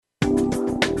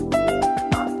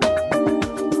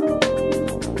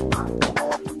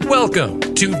Welcome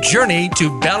to Journey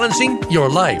to Balancing Your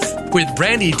Life with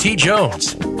Brandy T.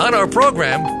 Jones. On our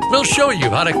program, we'll show you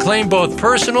how to claim both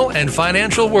personal and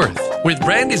financial worth. With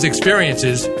Brandy's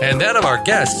experiences and that of our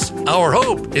guests, our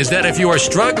hope is that if you are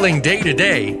struggling day to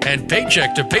day and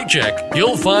paycheck to paycheck,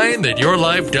 you'll find that your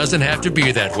life doesn't have to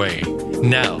be that way.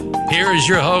 Now, here is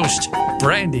your host,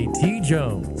 Brandy T.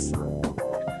 Jones.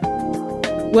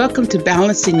 Welcome to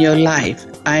Balancing Your Life.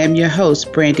 I am your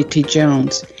host, Brandy T.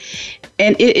 Jones.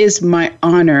 And it is my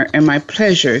honor and my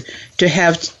pleasure to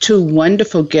have two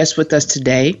wonderful guests with us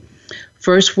today.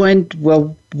 First one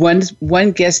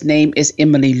guest name is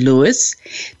Emily Lewis.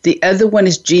 The other one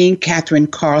is Kathryn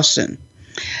Carlson.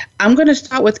 I'm going to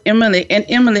start with Emily. And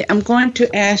Emily, I'm going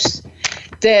to ask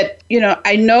that,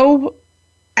 I know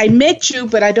I met you,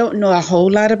 but I don't know a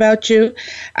whole lot about you.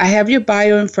 I have your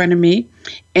bio in front of me,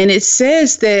 and it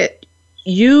says that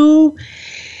you're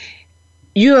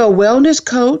a wellness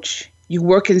coach. You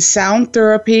work in sound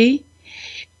therapy,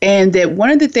 and that one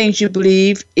of the things you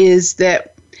believe is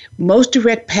that most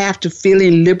direct path to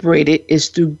feeling liberated is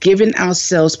through giving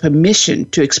ourselves permission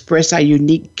to express our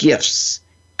unique gifts,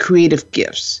 creative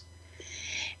gifts.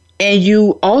 And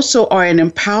you also are an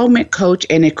empowerment coach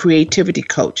and a creativity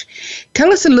coach.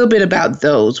 Tell us a little bit about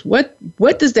those. What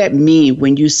does that mean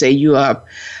when you say you are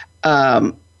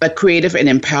a creative and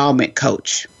empowerment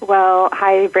coach? Well,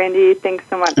 hi, Brandy. Thanks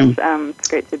so much. It's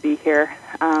great to be here.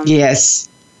 Yes.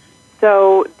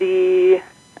 So the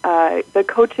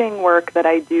coaching work that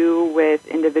I do with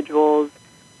individuals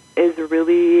is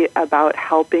really about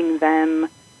helping them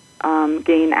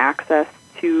gain access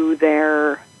to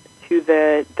the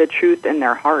truth in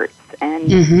their hearts and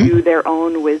to their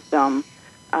own wisdom.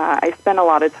 I spend a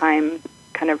lot of time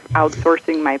kind of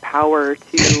outsourcing my power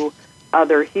to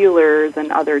other healers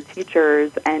and other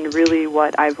teachers, and really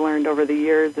what I've learned over the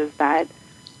years is that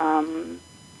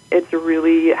it's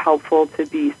really helpful to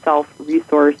be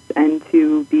self-resourced and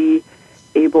to be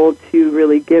able to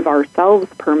really give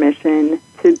ourselves permission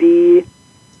to be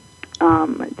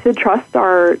to trust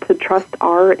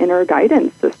our inner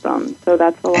guidance system. So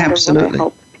that's a lot Absolutely. Of what I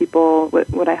help people,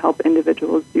 what I help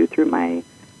individuals do through my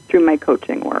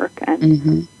coaching work,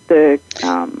 and the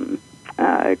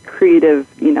creative,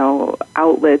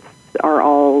 outlets are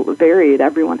all varied.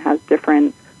 Everyone has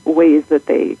different ways that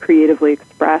they creatively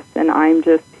express, and I'm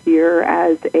just here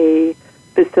as a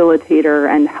facilitator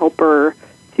and helper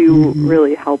to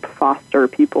really help foster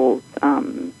people's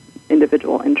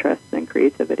individual interests and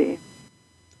creativity.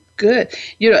 Good.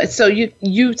 So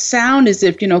you sound as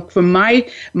if, from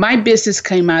my business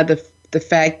came out of the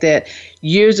fact that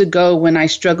years ago when I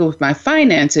struggled with my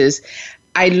finances,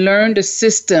 I learned a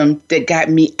system that got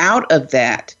me out of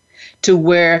that, to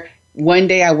where one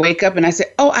day I wake up and I say,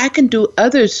 I can help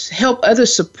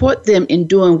others, support them in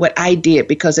doing what I did,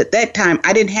 because at that time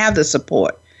I didn't have the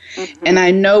support. And I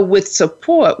know with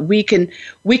support, we can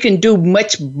do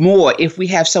much more if we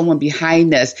have someone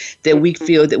behind us that we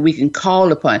feel that we can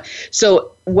call upon. So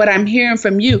what I'm hearing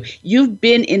from you, you've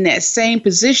been in that same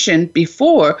position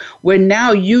before, where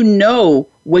now you know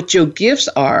what your gifts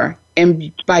are.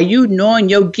 And by you knowing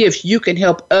your gifts, you can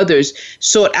help others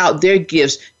sort out their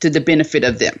gifts to the benefit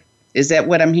of them. Is that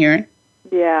what I'm hearing?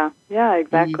 Yeah,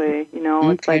 exactly.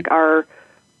 It's like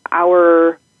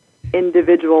our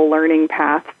individual learning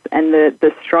paths and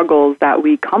the struggles that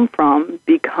we come from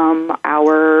become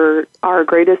our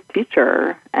greatest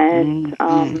teacher. And,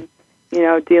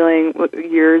 dealing with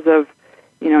years of,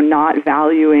 not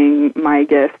valuing my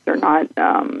gifts, or not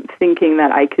thinking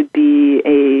that I could be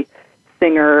a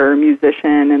singer or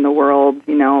musician in the world,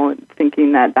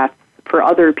 thinking that that's for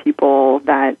other people,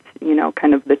 that,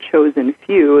 kind of the chosen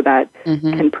few that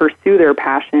can pursue their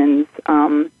passions.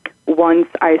 Once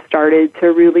I started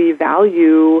to really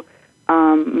value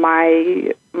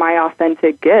my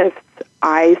authentic gifts,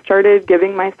 I started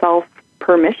giving myself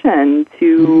permission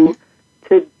to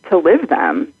live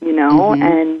them,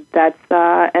 and that's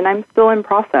and I'm still in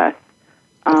process.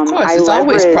 Of course, it's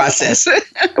always process.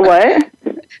 What?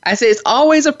 I say it's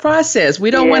always a process. We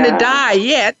don't want to die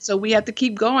yet, so we have to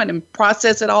keep going and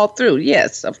process it all through.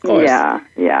 Yes, of course. Yeah.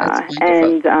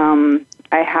 And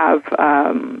I have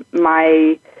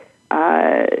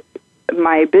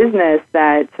my business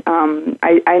that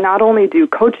I not only do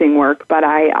coaching work, but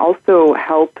I also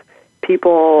help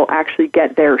people actually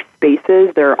get their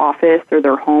spaces, their office or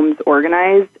their homes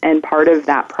organized. And part of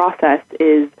that process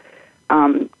is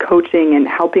coaching and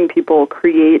helping people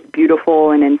create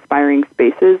beautiful and inspiring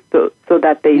spaces so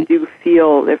that they do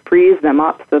feel, it frees them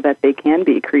up so that they can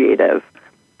be creative.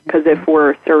 Because if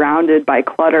we're surrounded by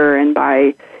clutter and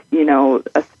by,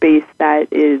 a space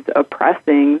that is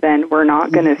oppressing, then we're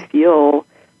not going to feel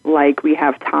like we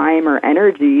have time or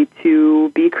energy to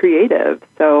be creative.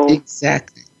 So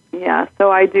exactly. Yeah,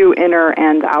 so I do inner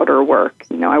and outer work.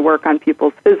 I work on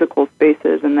people's physical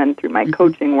spaces, and then through my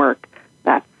coaching work,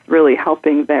 that's really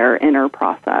helping their inner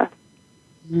process.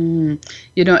 And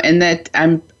that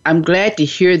I'm glad to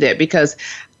hear that, because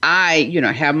I,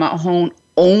 have my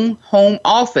own home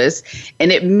office,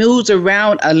 and it moves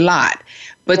around a lot.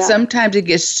 But sometimes it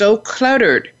gets so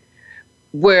cluttered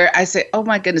where I say, oh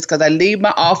my goodness, because I leave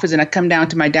my office and I come down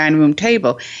to my dining room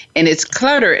table and it's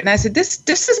cluttered. And I said, this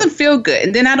doesn't feel good.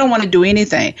 And then I don't want to do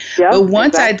anything. Yep, but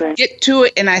once exactly. I get to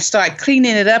it and I start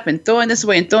cleaning it up and throwing this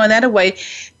away and throwing that away,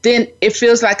 then it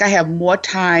feels like I have more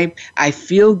time. I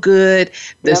feel good.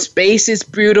 The space is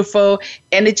beautiful.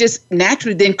 And it just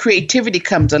naturally, then creativity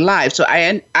comes alive. So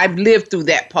I've lived through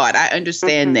that part. I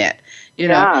understand that.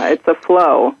 Yeah, it's a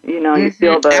flow. You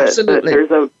feel there's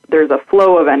a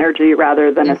flow of energy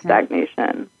rather than a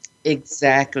stagnation.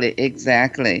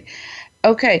 Exactly.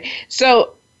 Okay,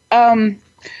 so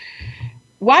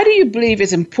why do you believe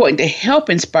it's important to help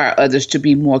inspire others to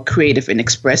be more creative and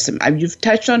expressive? You've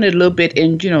touched on it a little bit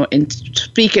in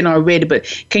speaking already, but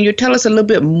can you tell us a little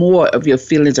bit more of your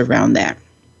feelings around that?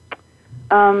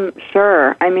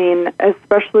 Sure. I mean,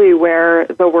 especially where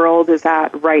the world is at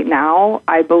right now,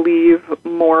 I believe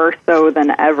more so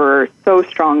than ever, so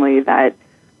strongly, that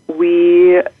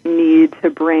we need to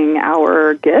bring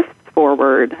our gifts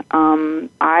forward.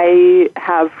 I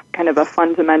have kind of a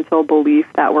fundamental belief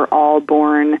that we're all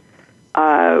born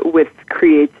with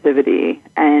creativity,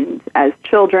 and as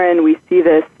children, we see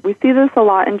this a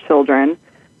lot in children,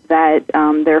 that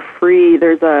they're free.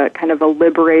 There's a kind of a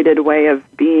liberated way of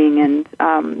being,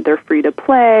 and they're free to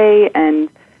play. And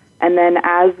then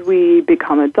as we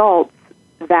become adults,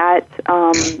 that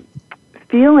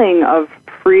feeling of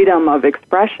freedom of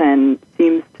expression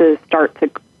seems to start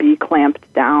to be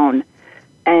clamped down.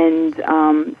 And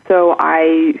so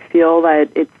I feel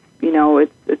that it's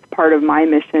part of my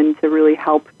mission to really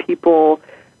help people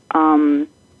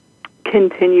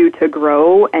continue to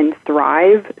grow and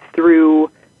thrive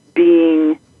through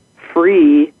being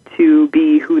free to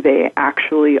be who they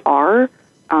actually are,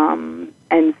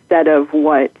 instead of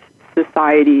what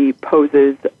society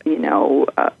poses,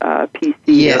 a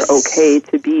PC or okay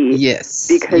to be. Yes.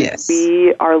 Because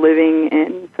we are living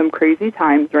in some crazy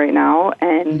times right now,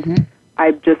 and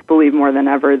I just believe more than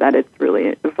ever that it's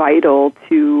really vital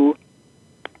to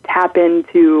tap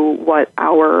into what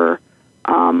our,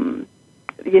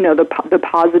 the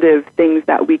positive things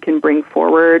that we can bring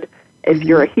forward. If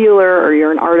you're a healer or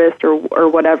you're an artist or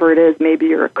whatever it is, maybe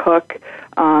you're a cook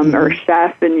or a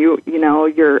chef, and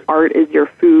your art is your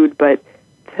food, but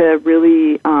to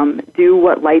really do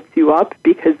what lights you up,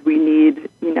 because we need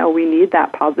that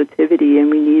positivity,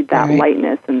 and we need that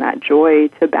lightness and that joy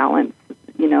to balance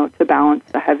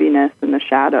the heaviness and the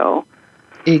shadow.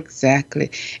 Exactly.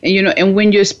 And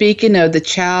when you're speaking of the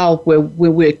child where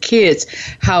we're kids,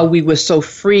 how we were so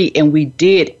free and we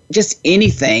did just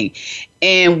anything.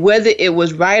 And whether it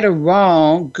was right or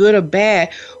wrong, good or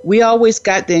bad, we always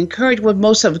got the encouragement. Well,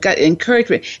 most of us got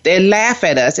encouragement. They laugh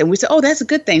at us and we say, oh, that's a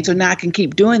good thing. So now I can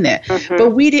keep doing that.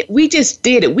 But we just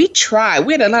did it. We tried.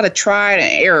 We had a lot of trial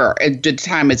and error at the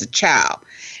time as a child.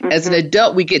 As an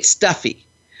adult, we get stuffy.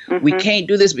 We can't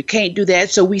do this, we can't do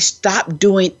that. So we stop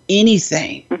doing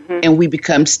anything, and we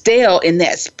become stale in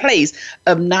that place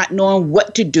of not knowing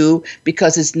what to do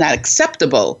because it's not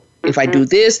acceptable. If I do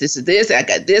this, this is this, I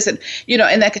got this, and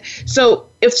and that. So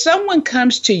if someone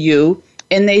comes to you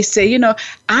and they say,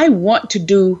 I want to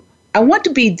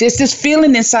be this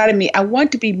feeling inside of me. I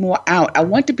want to be more out. I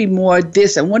want to be more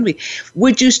this. I want to be.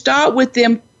 Would you start with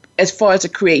them as far as the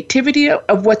creativity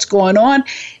of what's going on?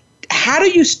 How do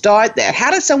you start that?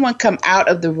 How does someone come out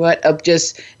of the rut of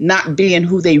just not being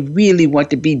who they really want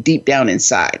to be deep down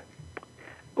inside?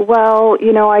 Well,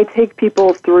 I take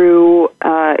people through,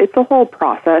 it's a whole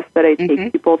process that I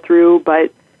take people through,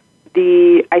 but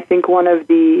I think one of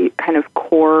the kind of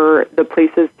the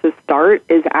places to start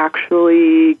is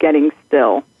actually getting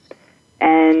still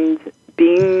and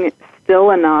being still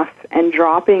enough and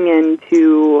dropping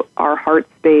into our heart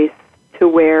space to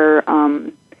where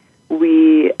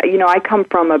I come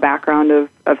from a background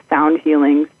of sound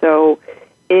healing, so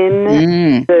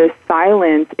in the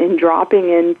silence, in dropping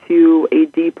into a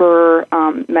deeper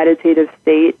meditative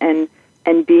state and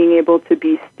being able to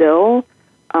be still,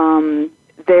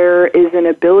 there is an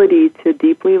ability to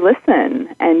deeply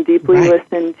listen and deeply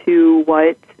listen to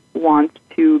what wants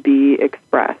to be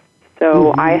expressed.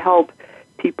 So I help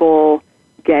people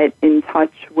get in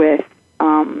touch with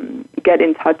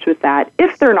that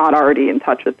if they're not already in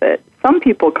touch with it. Some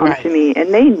people come to me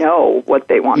and they know what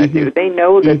they want to do. They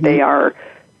know that they are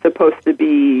supposed to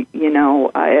be,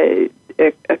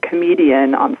 a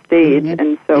comedian on stage,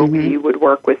 and so we would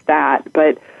work with that.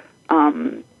 But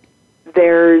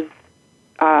there's,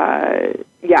 I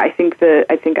think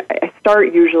I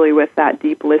start usually with that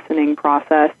deep listening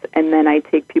process, and then I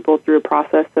take people through a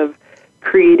process of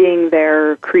creating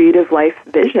their creative life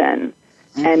vision.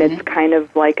 And it's kind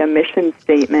of like a mission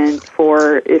statement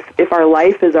for if our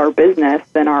life is our business,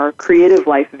 then our creative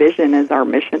life vision is our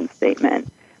mission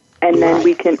statement. And then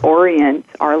we can orient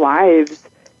our lives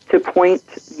to point,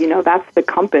 that's the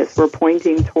compass. We're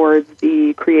pointing towards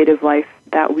the creative life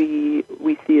that we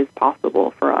see as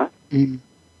possible for us.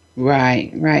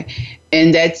 Right.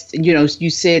 And that's, you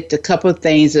said a couple of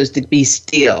things is to be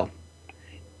still.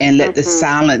 And let the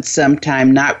silence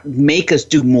sometime not make us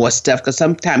do more stuff, because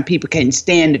sometimes people can't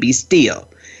stand to be still.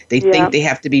 They think they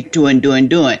have to be doing. I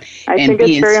think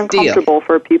it's very uncomfortable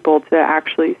for people to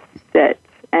actually sit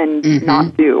and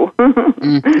not do.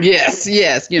 Yes,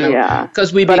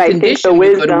 because we've been conditioned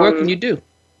to go to work and you do.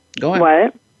 Go on.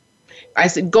 What? I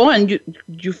said, go on. You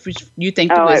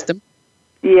think the wisdom?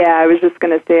 I was just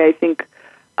going to say, I think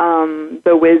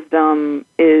the wisdom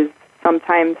is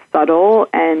sometimes subtle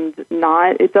and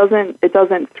it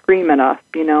doesn't scream at us,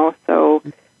 so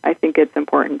I think it's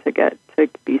important to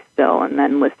be still and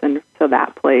then listen to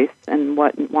that place and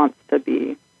what wants to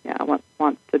be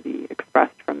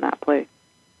expressed from that place.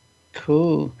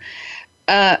 Cool.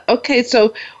 Okay,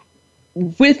 so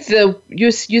with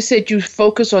you said you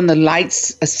focus on the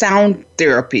lights, sound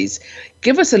therapies.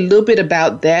 Give us a little bit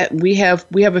about that. We have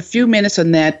a few minutes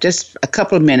on that, just a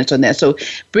couple of minutes on that. So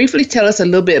briefly tell us a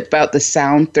little bit about the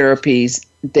sound therapies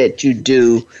that you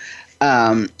do,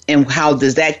 and how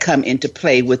does that come into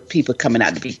play with people coming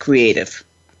out to be creative?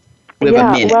 We have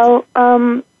a minute. Well,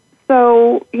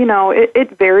 so,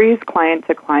 it varies client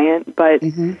to client, but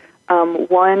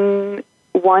one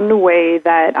way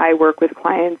that I work with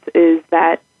clients is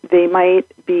that they might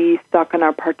be stuck on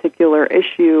a particular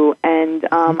issue, and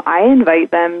I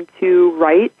invite them to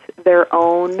write their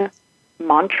own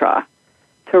mantra,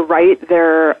 to write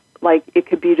it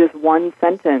could be just one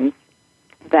sentence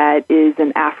that is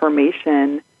an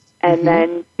affirmation, and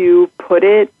then to put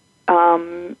it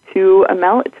to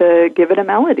give it a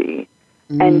melody,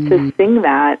 and to sing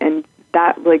that, and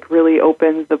that really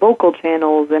opens the vocal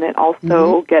channels, and it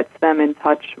also gets them in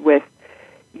touch with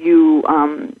you.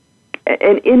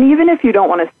 And even if you don't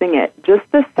want to sing it, just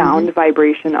the sound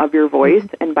vibration of your voice,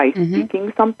 and by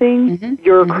speaking something,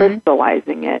 you're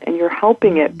crystallizing it, and you're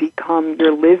helping it become,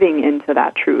 you're living into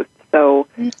that truth. So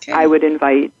I would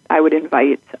invite our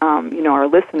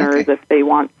listeners, if they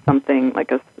want something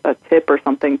like a tip or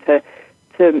something to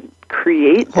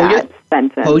create that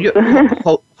sentence. Hold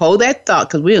that thought,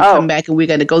 because we'll come back and we're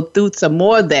going to go through some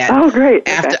more of that. Oh, great.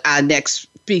 After our next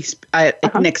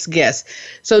next guest.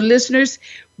 So listeners,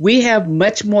 we have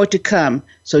much more to come,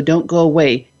 so don't go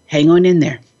away. Hang on in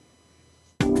there.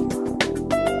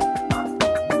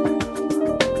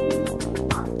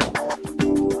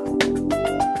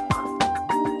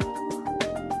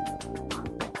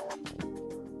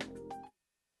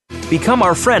 Become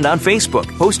our friend on Facebook.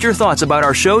 Post your thoughts about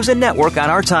our shows and network on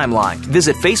our timeline.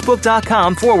 Visit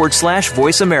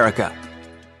facebook.com/Voice America.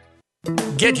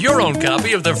 Get your own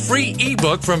copy of the free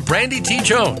ebook from Brandy T.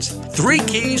 Jones, 3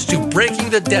 Keys to Breaking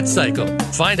the Debt Cycle.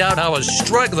 Find out how a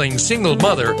struggling single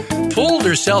mother pulled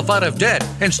herself out of debt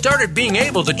and started being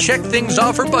able to check things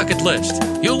off her bucket list.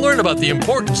 You'll learn about the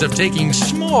importance of taking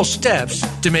small steps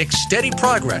to make steady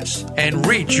progress and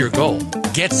reach your goal.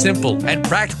 Get simple and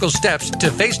practical steps to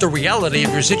face the reality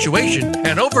of your situation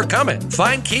and overcome it.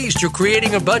 Find keys to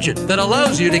creating a budget that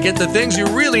allows you to get the things you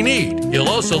really need. You'll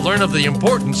also learn of the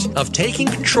importance of taking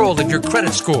control of your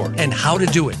credit score and how to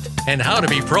do it, and how to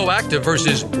be proactive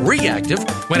versus reactive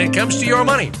when it comes to your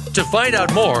money. To find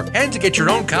out more and to get your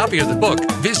own copy of the book,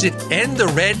 visit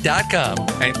endthered.com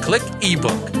and click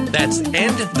ebook. That's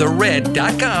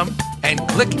endthered.com and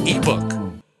click ebook.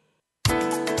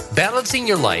 Balancing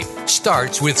your life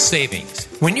starts with savings.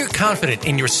 When you're confident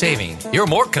in your saving, you're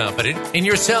more confident in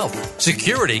yourself.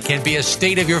 Security can be a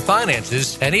state of your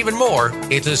finances, and even more,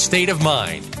 it's a state of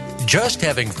mind. Just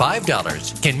having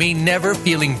 $5 can mean never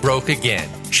feeling broke again.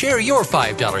 Share your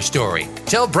 $5 story.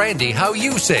 Tell Brandy how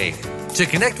you save. To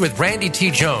connect with Brandy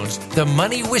T. Jones, the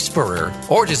Money Whisperer,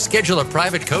 or to schedule a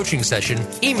private coaching session,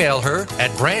 email her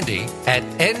at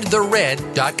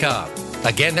brandy@endthered.com.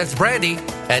 Again, that's Brandy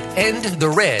at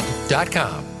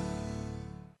endthered.com.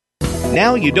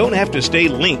 Now you don't have to stay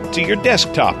linked to your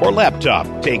desktop or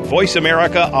laptop. Take Voice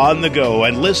America on the go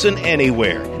and listen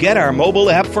anywhere. Get our mobile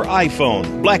app for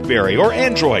iPhone, BlackBerry, or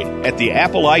Android at the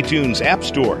Apple iTunes App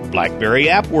Store, BlackBerry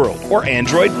App World, or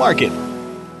Android Market.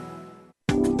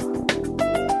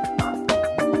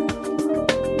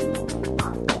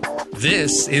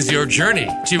 This is your journey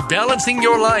to balancing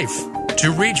your life.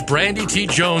 To reach Brandy T.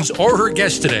 Jones or her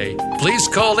guest today, please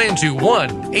call in to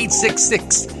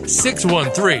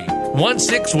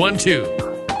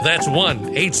 1-866-613-1612. That's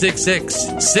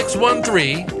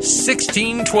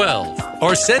 1-866-613-1612.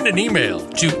 Or send an email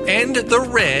to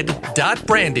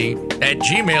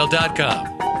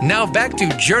endthered.brandy@gmail.com. Now back to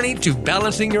Journey to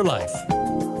Balancing Your Life.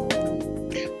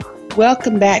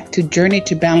 Welcome back to Journey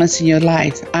to Balancing Your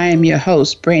Life. I am your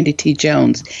host, Brandy T.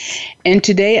 Jones. And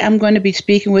today I'm going to be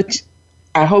speaking with,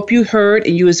 I hope you heard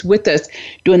and you was with us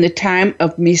during the time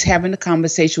of me having a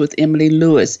conversation with Emily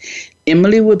Lewis.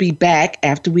 Emily will be back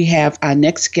after we have our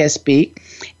next guest speak.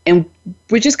 And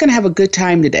we're just going to have a good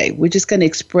time today. We're just going to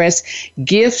express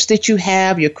gifts that you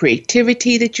have, your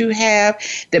creativity that you have,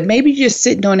 that maybe you're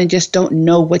sitting on and just don't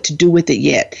know what to do with it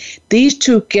yet. These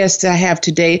two guests I have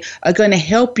today are going to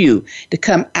help you to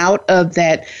come out of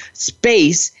that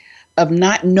space of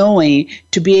not knowing,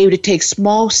 to be able to take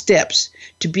small steps,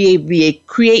 to be able to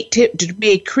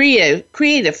be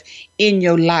creative in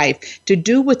your life, to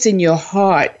do what's in your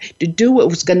heart, to do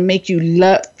what's going to make you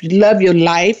love your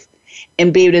life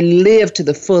and be able to live to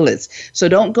the fullest. So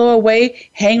don't go away.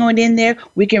 Hang on in there.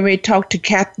 We can really talk to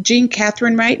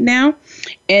Kathryn right now.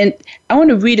 And I want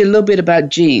to read a little bit about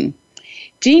Jean.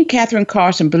 Kathryn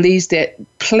Carlson believes that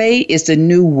play is the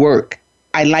new work.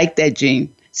 I like that, Jean.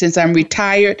 Since I'm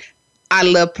retired, I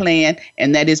love playing,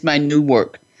 and that is my new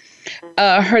work.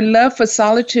 Her love for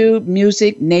solitude,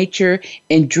 music, nature,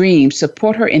 and dreams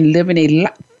support her in living a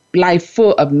life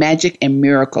full of magic and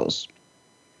miracles.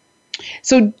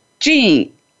 So, Kathryn,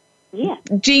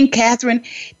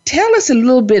 tell us a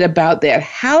little bit about that.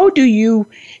 How do you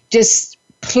just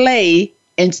play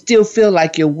and still feel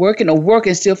like you're working, or work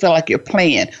and still feel like you're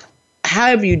playing?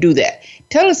 However you do that.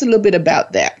 Tell us a little bit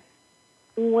about that.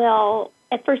 Well,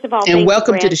 first of all, and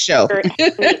welcome to the show. For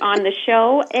having me on the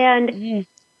show. And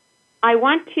I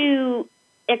want to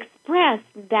express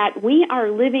that we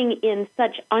are living in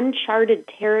such uncharted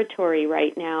territory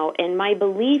right now. And my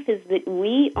belief is that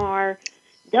we are,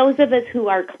 those of us who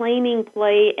are claiming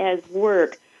play as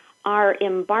work, are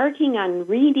embarking on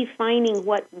redefining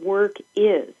what work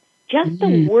is. Just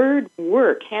the word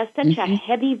work has such a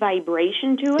heavy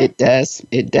vibration to it. It does.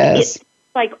 It's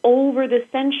like over the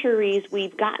centuries,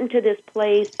 we've gotten to this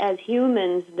place as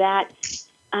humans that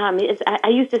I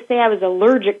used to say I was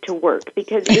allergic to work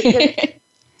because it was just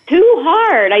too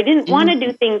hard. I didn't want to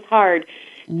do things hard.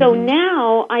 So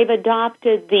now I've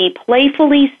adopted the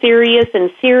playfully serious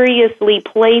and seriously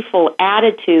playful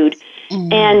attitude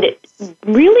and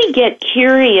really get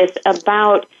curious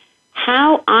about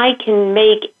how I can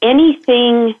make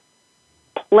anything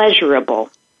pleasurable,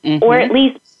 or at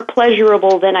least more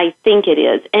pleasurable than I think it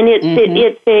is. And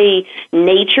it's a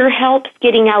nature helps,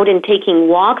 getting out and taking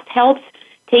walks helps,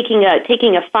 taking a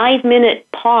 5-minute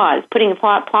pause, putting a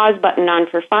pause button on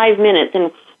for 5 minutes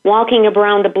and walking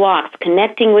around the blocks,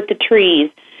 connecting with the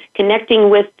trees, connecting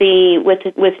with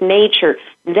nature.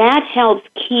 That helps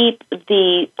keep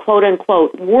the quote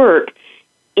unquote work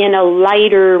in a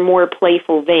lighter, more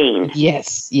playful vein.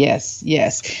 Yes.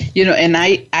 You know, and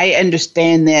I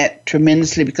understand that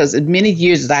tremendously because many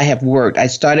years that I have worked, I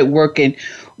started working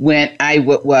when I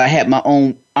had my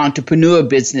own entrepreneur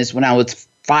business when I was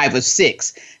 5 or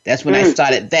 6. That's when I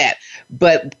started that.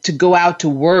 But to go out to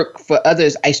work for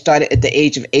others, I started at the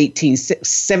age of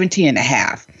 17 and a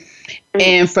half.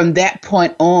 And from that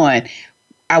point on,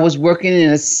 I was working in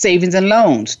a savings and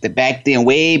loans,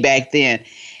 way back then.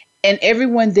 And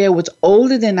everyone there was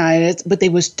older than I was, but they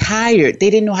was tired. They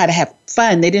didn't know how to have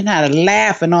fun. They didn't know how to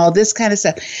laugh and all this kind of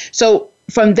stuff. So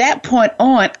from that point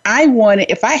on, I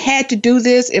wanted, if I had to do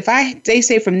this, they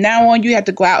say from now on, you have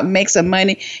to go out and make some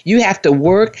money, you have to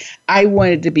work. I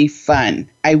wanted to be fun.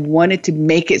 I wanted to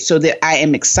make it so that I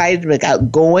am excited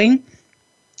about going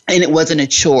and it wasn't a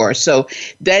chore. So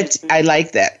I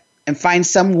like that, and find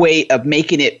some way of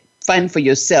making it fun for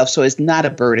yourself so it's not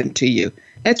a burden to you.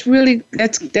 That's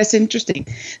interesting.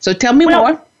 So tell me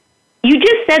more. You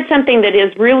just said something that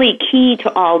is really key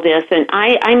to all this, and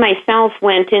I myself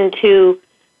went into,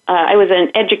 I was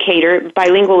an educator,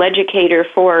 bilingual educator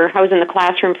I was in the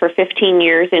classroom for 15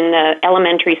 years in the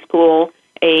elementary school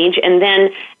age, and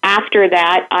then after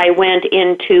that I went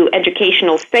into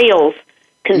educational sales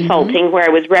consulting where I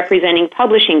was representing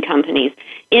publishing companies.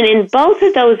 And in both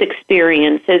of those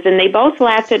experiences, and they both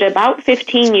lasted about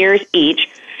 15 years each,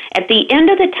 at the end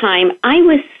of the time, I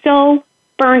was so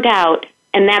burned out,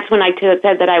 and that's when I said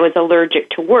that I was allergic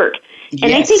to work. Yes.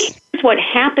 And I think that's what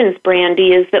happens,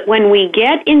 Brandy, is that when we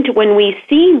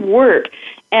see work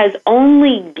as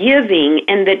only giving,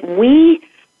 and that we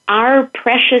our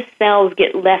precious selves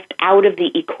get left out of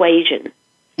the equation.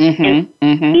 And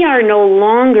we are no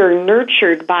longer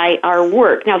nurtured by our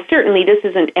work. Now, certainly this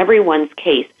isn't everyone's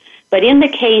case, but in the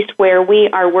case where we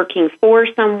are working for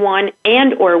someone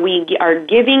and or we are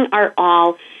giving our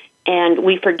all and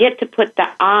we forget to put the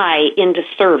I into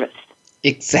service.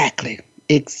 Exactly.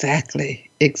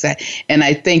 And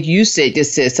I think you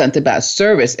just said something about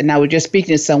service. And I was just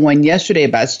speaking to someone yesterday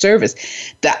about service.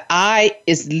 The I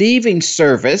is leaving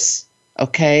service,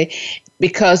 okay?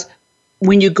 Because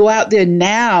when you go out there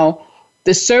now,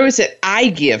 the service that I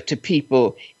give to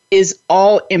people is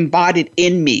all embodied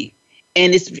in me.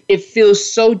 And it feels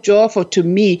so joyful to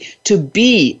me to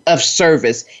be of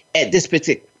service at this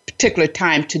particular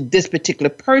time to this particular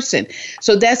person.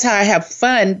 So that's how I have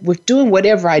fun with doing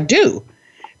whatever I do.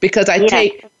 Because I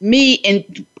take me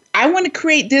and I want to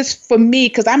create this for me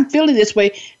because I'm feeling this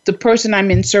way. The person I'm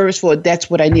in service for,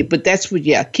 that's what I need. But that's what,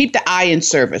 keep the I in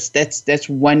service. That's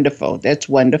wonderful. That's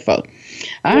wonderful.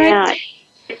 All right.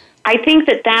 I think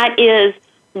that is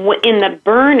in the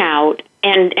burnout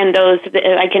and those,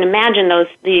 I can imagine those,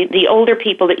 the older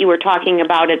people that you were talking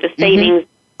about at the savings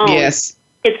home. Yes.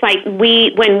 It's like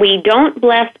when we don't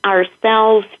bless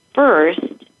ourselves first,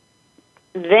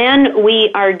 then we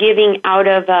are giving out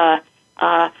of a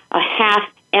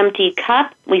half-empty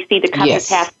cup. We see the cup is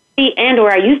half empty, or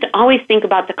I used to always think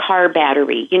about the car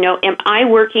battery. Am I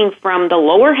working from the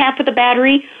lower half of the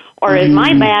battery, or is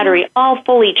my battery all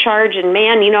fully charged? And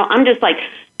man, I'm just like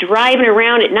driving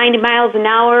around at 90 miles an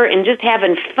hour and just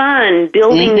having fun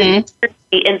building this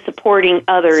energy and supporting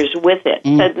others with it.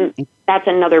 So that's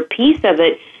another piece of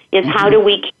it is how do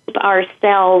we keep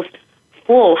ourselves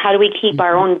full? How do we keep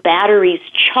our own batteries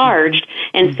charged?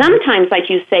 And sometimes, like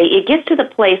you say, it gets to the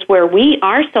place where we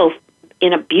are so,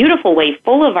 in a beautiful way,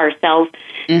 full of ourselves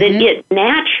that it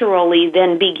naturally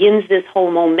then begins this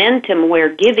whole momentum where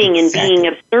giving and being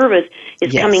of service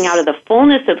is coming out of the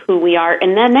fullness of who we are,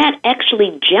 and then that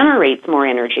actually generates more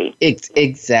energy.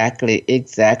 Exactly.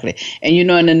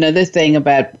 And and another thing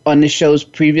about on the shows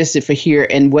previously for here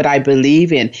and what I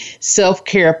believe in,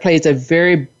 self-care plays a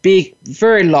very big,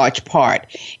 very large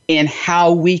part in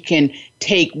how we can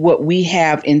take what we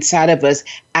have inside of us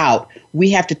out. We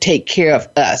have to take care of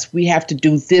us. We have to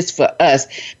do this for us,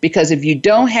 because if you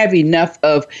don't have enough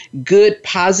of good,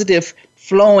 positive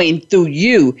flowing through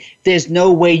you, there's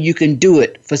no way you can do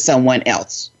it for someone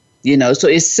else. So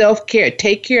it's self-care.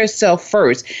 Take care of self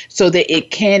first so that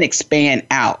it can expand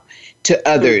out to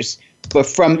others, but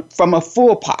from a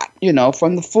full pot,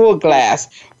 from the full glass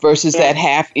versus that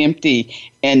half empty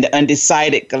and the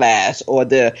undecided glass, or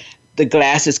the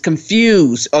glass is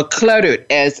confused or cluttered,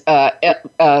 as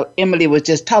Emily was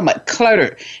just talking about,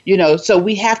 cluttered, so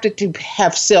we have to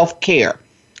have self-care.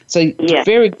 So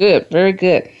very good, very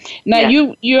good. Now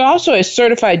you're also a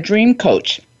certified dream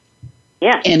coach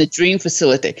and a dream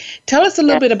facilitator. Tell us a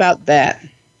little bit about that.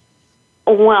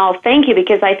 Well, thank you,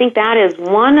 because I think that is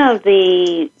one of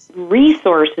the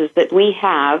resources that we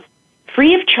have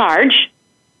free of charge.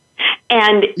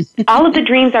 And all of the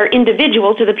dreams are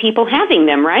individual to the people having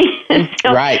them, right?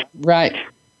 So, right.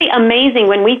 Amazing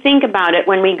when we think about it.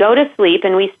 When we go to sleep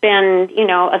and we spend,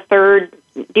 a third,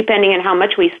 depending on how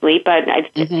much we sleep, but I've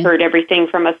heard everything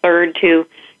from a third to,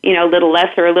 a little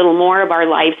less or a little more of our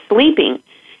life sleeping.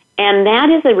 And that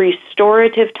is a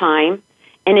restorative time,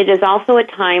 and it is also a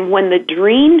time when the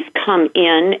dreams come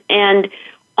in, and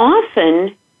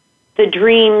often the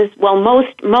dreams, well,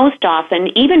 most often,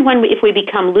 even if we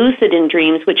become lucid in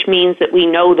dreams, which means that we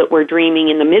know that we're dreaming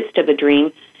in the midst of a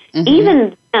dream,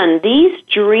 even then, these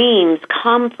dreams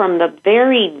come from the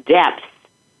very depths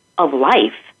of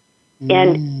life,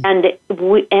 and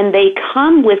they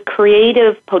come with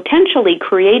potentially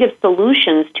creative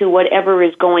solutions to whatever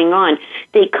is going on.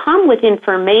 They come with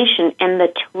information and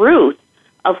the truth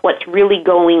of what's really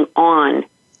going on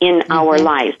in our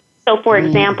lives. So, for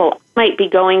example, I might be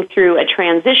going through a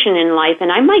transition in life,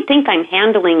 and I might think I'm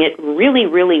handling it really,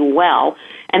 really well,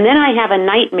 and then I have a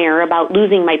nightmare about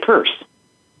losing my purse.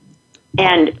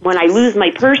 And when I lose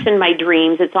my purse in my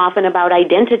dreams, it's often about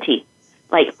identity,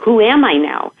 like who am I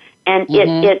now? And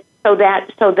so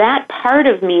that part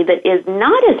of me that is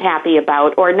not as happy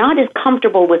about or not as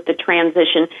comfortable with the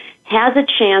transition has a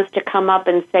chance to come up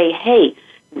and say, hey,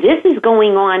 this is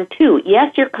going on too.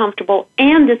 Yes, you're comfortable,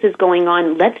 and this is going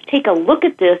on. Let's take a look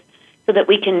at this so that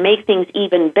we can make things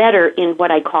even better in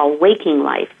what I call waking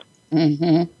life.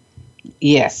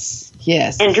 Yes.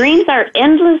 And dreams are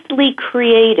endlessly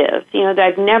creative.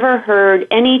 I've never heard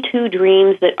any two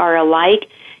dreams that are alike,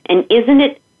 and isn't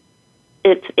it?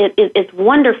 It's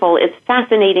wonderful. It's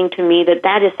fascinating to me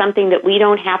that is something that we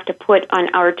don't have to put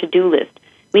on our to-do list.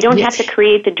 We don't have to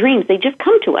create the dreams. They just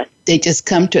come to us. They just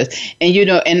come to us. And,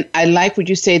 and I like what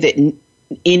you say that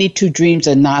any two dreams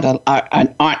aren't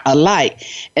alike.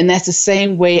 And that's the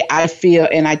same way I feel,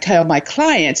 and I tell my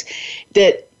clients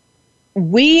that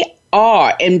we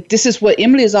are, and this is what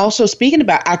Emily is also speaking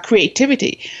about, our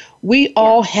creativity. We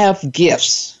all have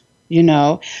gifts,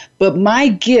 but my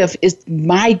gift is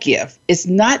my gift. It's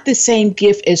not the same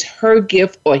gift as her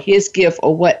gift or his gift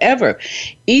or whatever.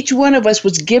 Each one of us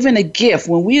was given a gift.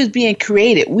 When we was being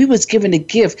created, we was given a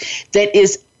gift that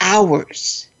is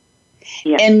ours.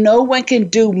 Yes. And no one can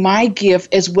do my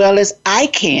gift as well as I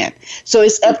can. So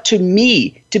it's up to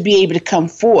me to be able to come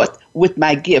forth with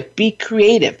my gift. Be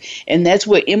creative. And that's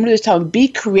what Emily was talking. Be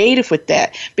creative with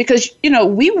that. Because,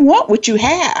 we want what you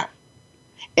have.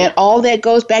 And all that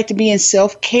goes back to being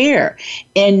self-care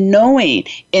and knowing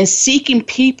and seeking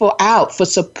people out for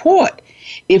support.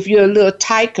 If you're a little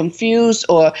tight, confused,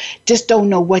 or just don't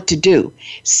know what to do,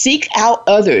 seek out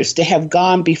others that have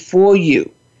gone before you,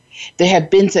 that have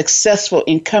been successful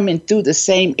in coming through the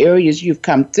same areas you've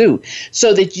come through,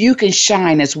 so that you can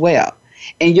shine as well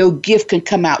and your gift can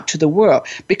come out to the world.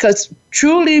 Because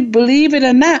truly, believe it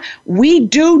or not, we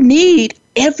do need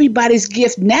everybody's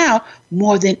gift now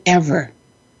more than ever.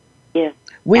 Yes.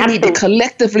 We Absolutely. need to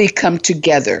collectively come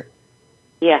together.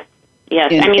 Yes.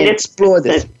 Yes. And explore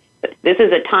this. This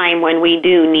is a time when we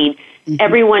do need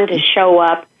everyone to show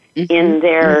up in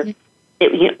their,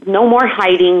 no more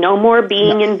hiding, no more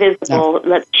being invisible.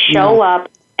 Let's show up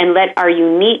and let our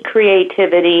unique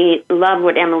creativity, love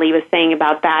what Emily was saying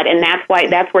about that. And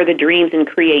that's where the dreams and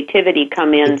creativity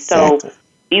come in so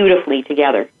beautifully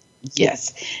together.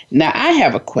 Yes. Now, I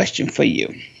have a question for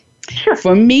you. Sure.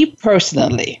 For me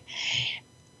personally,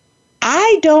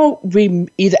 I don't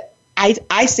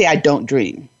I say I don't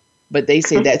dream, but they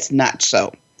say that's not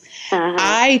so.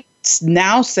 I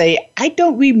now say I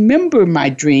don't remember my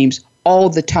dreams all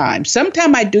the time.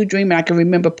 Sometimes I do dream and I can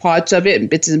remember parts of it and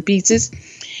bits and pieces.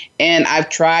 And I've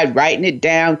tried writing it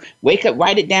down, wake up,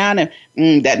 write it down,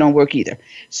 and that don't work either.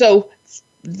 So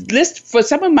for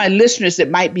some of my listeners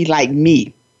that might be like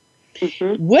me,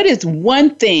 what is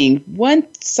one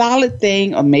solid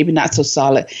thing, or maybe not so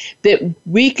solid, that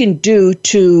we can do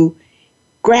to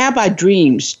grab our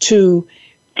dreams, to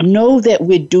know that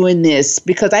we're doing this?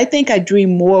 Because I think I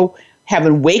dream more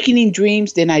having awakening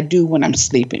dreams than I do when I'm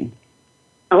sleeping.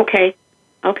 Okay.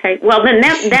 Well, then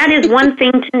that is one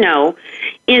thing to know,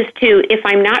 is to, if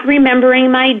I'm not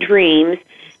remembering my dreams,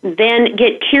 then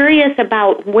get curious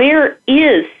about where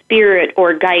is spirit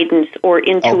or guidance or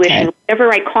intuition,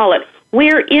 whatever I call it.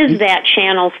 Where is that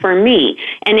channel for me?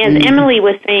 And as Emily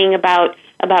was saying about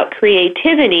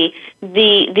creativity,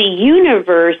 the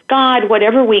universe, God,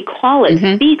 whatever we call it,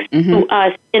 speaks to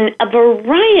us in a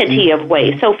variety of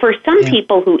ways. So for some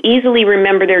people who easily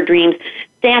remember their dreams,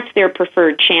 that's their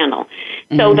preferred channel.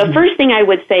 So the first thing I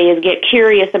would say is get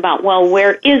curious about, well,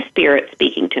 where is spirit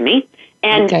speaking to me?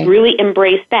 And really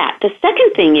embrace that. The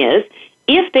second thing is,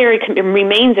 if there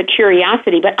remains a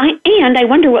curiosity, but I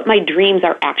wonder what my dreams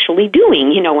are actually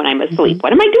doing, when I'm asleep.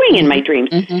 What am I doing in my dreams?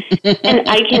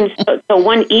 And so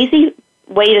one easy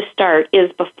way to start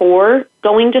is before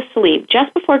going to sleep,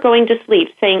 just before going to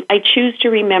sleep, saying, I choose to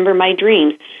remember my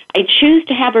dreams. I choose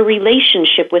to have a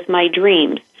relationship with my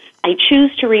dreams. I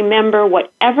choose to remember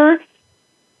whatever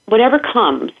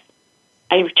comes.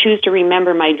 I choose to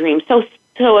remember my dreams. So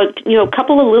a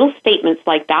couple of little statements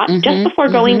like that just before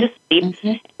going to sleep,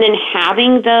 then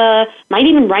might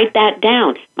even write that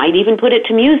down, might even put it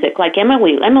to music like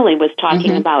Emily was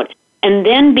talking about, and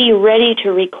then be ready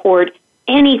to record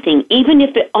anything, even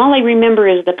if all I remember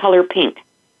is the color pink.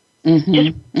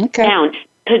 Just down.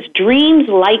 Because dreams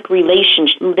like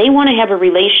relationship, they want to have a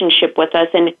relationship with us,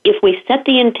 and if we set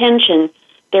the intention,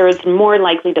 there is more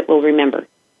likely that we'll remember.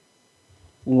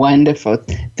 Wonderful.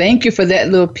 Thank you for that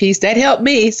little piece. That helped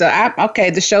me. So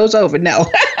the show's over. No.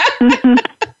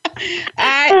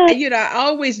 I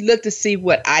always look to see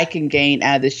what I can gain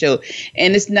out of the show.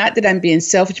 And it's not that I'm being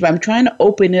selfish, but I'm trying to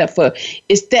open it up for,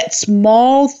 it's that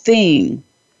small thing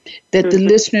that the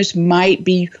listeners might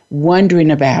be wondering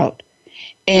about.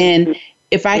 And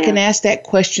if I can ask that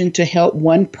question to help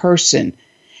one person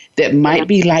that might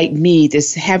be like me,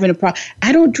 that's having a problem.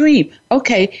 I don't dream.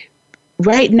 Okay.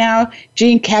 Right now,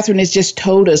 Kathryn has just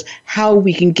told us how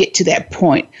we can get to that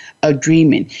point of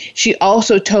dreaming. She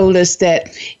also told us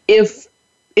that if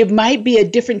it might be a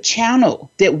different channel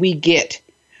that we get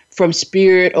from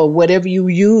spirit or whatever you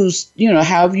use,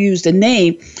 however you use the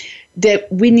name,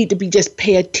 that we need to just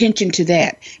pay attention to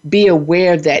that. Be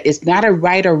aware that it's not a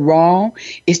right or wrong.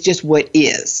 It's just what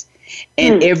is.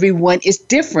 And everyone is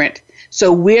different.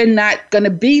 So we're not going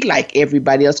to be like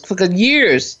everybody else. For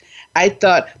years, I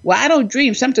thought, well, I don't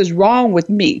dream. Something's wrong with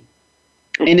me.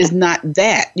 And it's not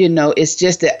that, it's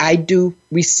just that I do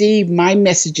receive my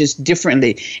messages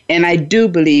differently. And I do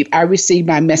believe I receive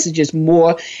my messages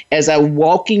more as a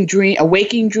waking dream.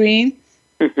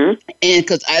 Mm-hmm. And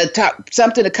because I talk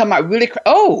something to come out really,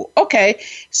 okay.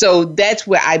 So that's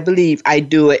where I believe I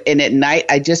do it. And at night,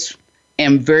 I just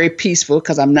am very peaceful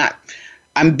because I'm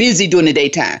busy during the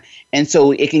daytime. And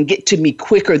so it can get to me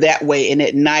quicker that way. And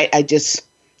at night,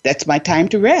 that's my time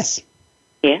to rest.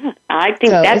 Yeah, I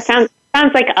think that sounds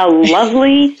like a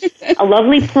lovely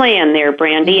plan there,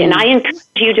 Brandy. Mm-hmm. And I encourage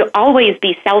you to always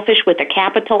be selfish with a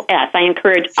capital S. I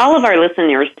encourage all of our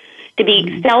listeners to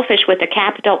be selfish with a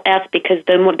capital S, because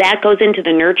that goes into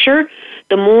the nurture.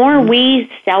 The more we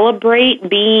celebrate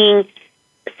being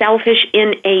selfish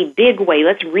in a big way,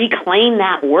 let's reclaim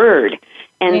that word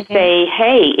and say,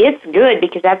 hey, it's good,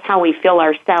 because that's how we fill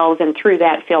ourselves, and through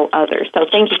that fill others. So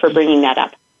thank you for bringing that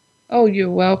up. Oh,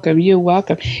 you're welcome. You're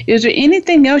welcome. Is there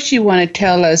anything else you want to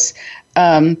tell us?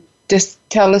 Just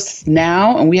tell us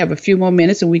now, and we have a few more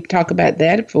minutes, and we can talk about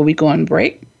that before we go on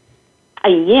break.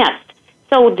 Yes.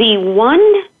 So the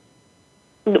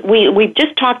we've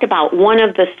just talked about one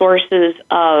of the sources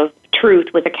of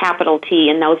truth with a capital T,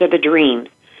 and those are the dreams.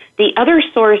 The other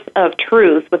source of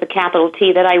truth with a capital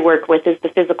T that I work with is the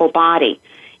physical body.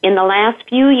 In the last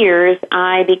few years,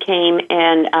 I became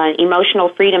an emotional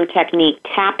freedom technique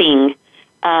tapping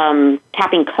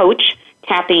coach,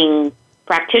 tapping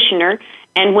practitioner.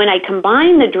 And when I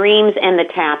combine the dreams and the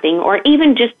tapping, or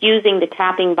even just using the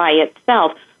tapping by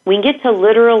itself, we get to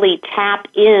literally tap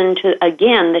into,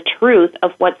 again, the truth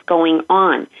of what's going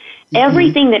on. Mm-hmm.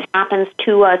 Everything that happens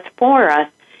to us, for us,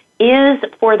 is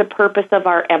for the purpose of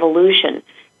our evolution.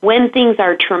 When things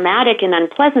are traumatic and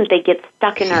unpleasant, they get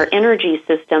stuck in our energy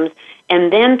systems,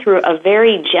 and then through a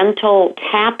very gentle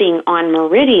tapping on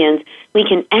meridians, we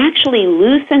can actually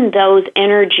loosen those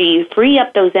energy, free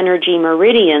up those energy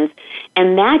meridians,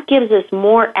 and that gives us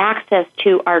more access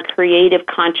to our creative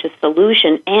conscious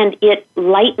solution, and it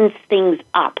lightens things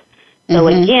up. So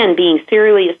again, being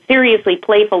seriously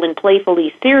playful and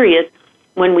playfully serious,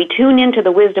 when we tune into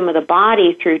the wisdom of the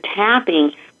body through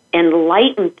tapping and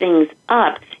lighten things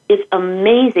up, it's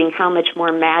amazing how much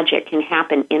more magic can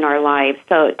happen in our lives.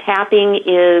 So tapping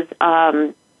is,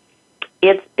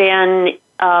 it's been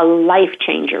a life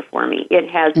changer for me. It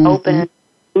has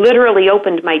literally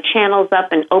opened my channels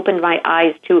up and opened my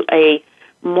eyes to a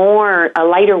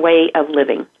lighter way of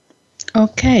living.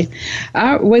 Okay.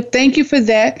 Well, thank you for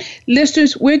that.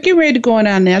 Listeners, we're getting ready to go on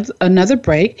another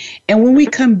break. And when we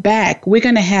come back, we're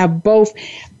going to have both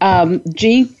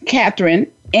Jean, Kathryn,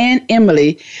 and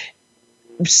Emily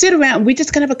sit around. We're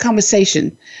just going to have a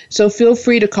conversation. So feel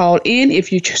free to call in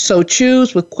if you so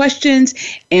choose with questions,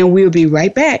 and we'll be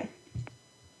right back.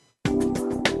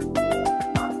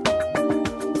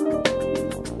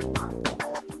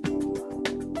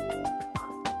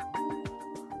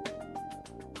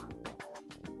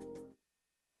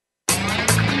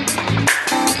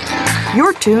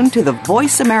 You're tuned to the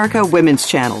Voice America Women's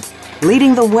Channel,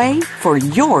 leading the way for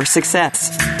your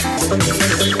success.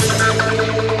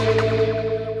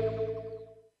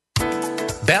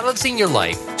 Balancing your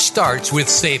life starts with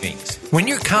savings. When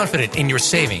you're confident in your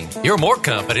saving, you're more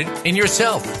confident in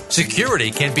yourself.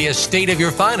 Security can be a state of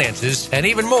your finances, and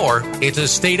even more, it's a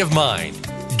state of mind.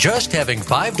 Just having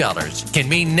 $5 can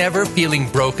mean never feeling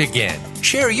broke again.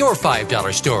 Share your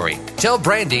 $5 story. Tell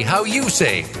Brandy how you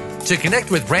save. To connect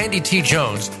with Brandy T.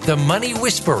 Jones, the Money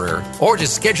Whisperer, or to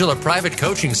schedule a private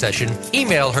coaching session,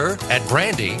 email her at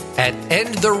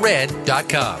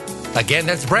brandy@endthered.com. Again,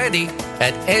 that's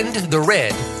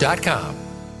brandy@endthered.com.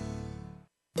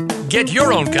 Get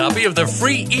your own copy of the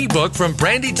free ebook from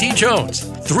Brandy T. Jones,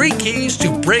 3 Keys to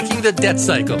Breaking the Debt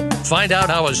Cycle. Find out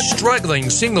how a struggling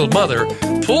single mother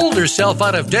pulled herself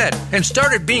out of debt and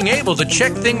started being able to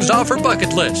check things off her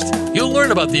bucket list. You'll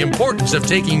learn about the importance of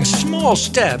taking small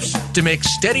steps to make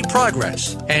steady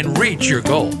progress and reach your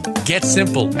goal. Get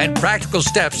simple and practical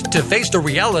steps to face the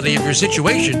reality of your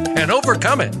situation and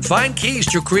overcome it. Find keys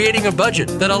to creating a budget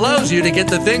that allows you to get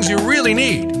the things you really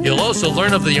need. You'll also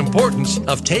learn of the importance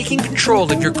of taking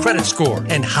control of your credit score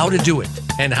and how to do it,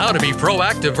 and how to be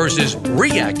proactive versus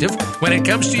reactive when it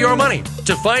comes to your money.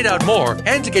 To find out more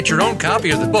and to get your own copy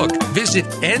of the book, visit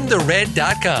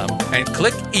endthered.com and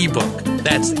click ebook.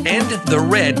 That's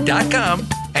endthered.com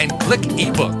and click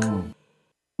ebook.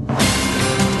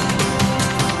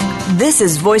 This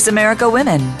is Voice America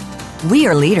Women. We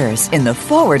are leaders in the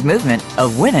forward movement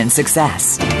of women's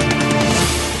success.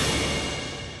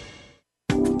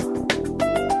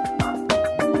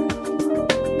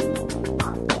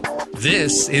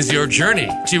 This is your journey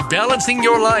to balancing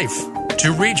your life.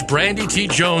 To reach Brandy T.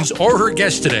 Jones or her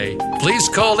guest today, please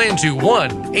call in to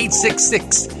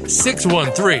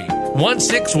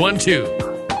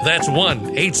 1-866-613-1612. That's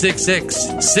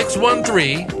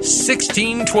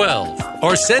 1-866-613-1612.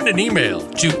 Or send an email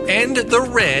to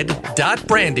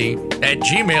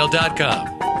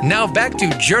endthered.brandy@gmail.com. Now back to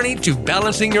Journey to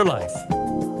Balancing Your Life.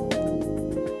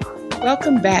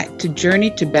 Welcome back to Journey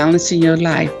to Balancing Your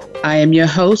Life. I am your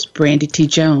host, Brandy T.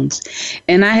 Jones,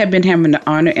 and I have been having the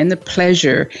honor and the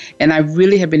pleasure, and I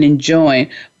really have been enjoying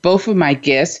both of my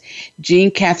guests,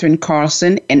 Kathryn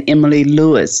Carlson and Emily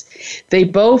Lewis. They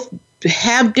both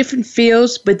have different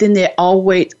fields, but then they're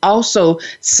always also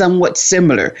somewhat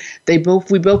similar. We've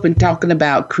both been talking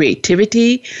about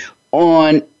creativity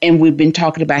and we've been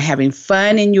talking about having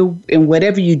fun in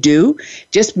whatever you do.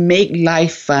 Just make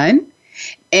life fun.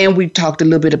 And we've talked a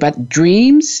little bit about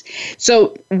dreams.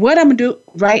 So what I'm going to do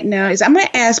right now is I'm going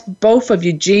to ask both of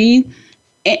you,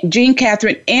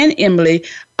 Kathryn, and Emily,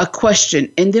 a question.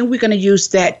 And then we're going to use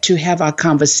that to have our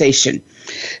conversation.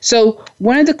 So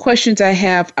one of the questions I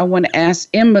want to ask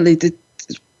Emily,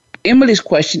 Emily's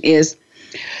question is,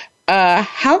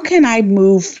 how can I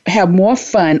have more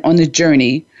fun on the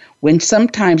journey when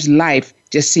sometimes life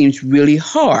just seems really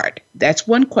hard? That's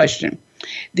one question.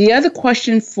 The other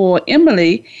question for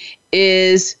Emily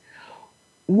is,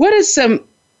 what are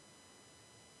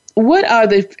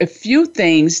a few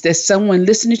things that someone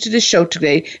listening to the show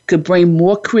today could bring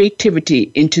more creativity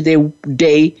into their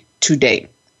day today?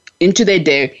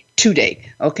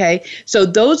 Okay? So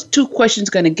those two questions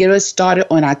are going to get us started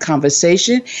on our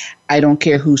conversation. I don't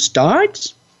care who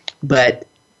starts, but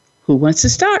who wants to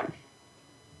start?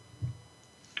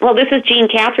 Well, this is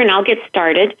Kathryn. I'll get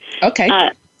started. Okay.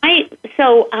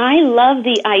 I love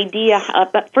the idea,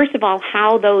 but first of all,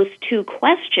 how those two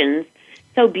questions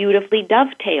so beautifully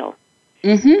dovetail.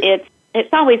 Mm-hmm.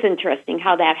 It's always interesting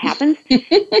how that happens.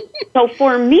 So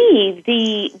for me,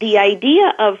 the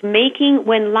idea of making,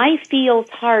 when life feels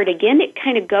hard, again, it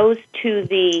kind of goes to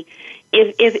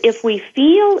if we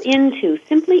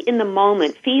simply in the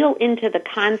moment, feel into the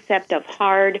concept of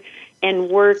hard and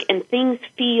work and things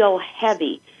feel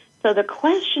heavy. So the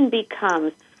question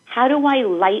becomes, how do I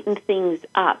lighten things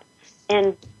up?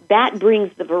 And that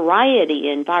brings the variety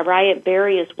in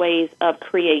various ways of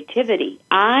creativity.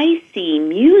 I see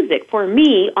music, for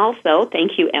me also,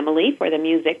 thank you, Emily, for the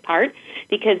music part,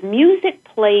 because music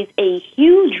plays a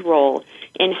huge role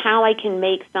in how I can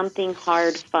make something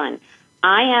hard fun.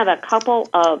 I have a couple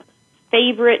of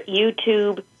favorite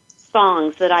YouTube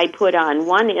songs that I put on.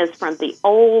 One is from the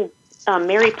old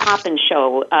Mary Poppins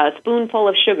show, A Spoonful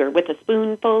of Sugar. With a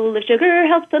spoonful of sugar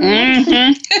helps them.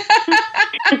 Mm-hmm.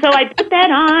 And so I put that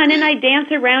on and I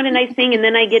dance around and I sing, and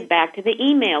then I get back to the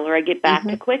email, or I get back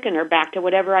to Quicken, or back to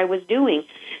whatever I was doing.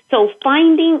 So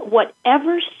finding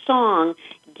whatever song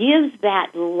gives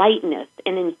that lightness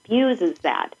and infuses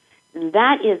that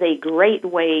is a great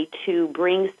way to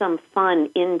bring some fun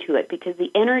into it, because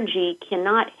the energy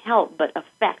cannot help but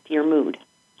affect your mood.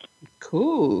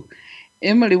 Cool.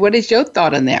 Emily, what is your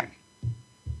thought on that?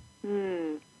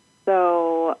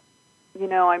 So,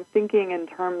 I'm thinking in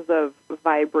terms of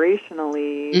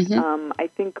vibrationally. I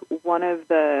think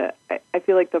I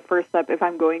feel like the first step, if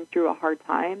I'm going through a hard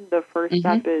time, the first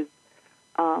step is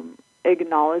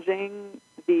acknowledging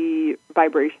the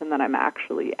vibration that I'm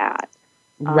actually at.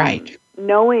 Right.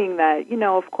 Knowing that,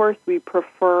 of course we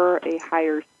prefer a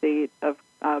higher state of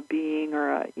being,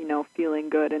 or, feeling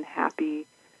good and happy.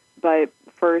 But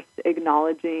first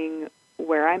acknowledging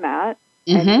where I'm at,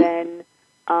 and then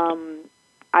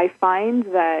I find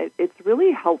that it's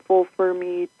really helpful for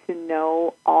me to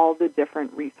know all the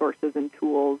different resources and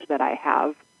tools that I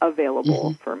have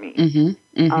available for me.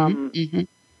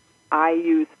 I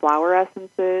use flower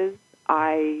essences,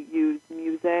 I use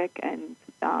music and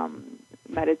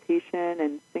meditation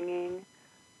and singing.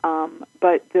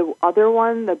 But the other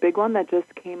one, the big one that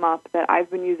just came up that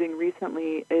I've been using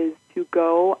recently, is to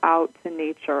go out to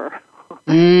nature.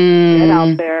 Get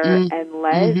out there and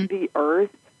let the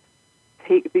earth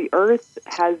take. The earth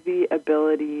has the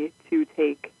ability to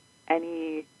take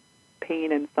any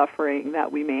pain and suffering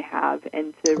that we may have,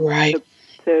 and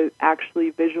to actually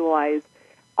visualize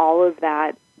all of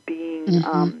that being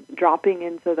dropping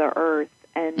into the earth.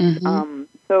 And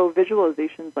so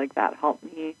visualizations like that help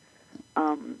me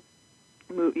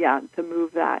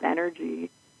move that energy.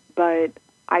 But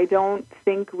I don't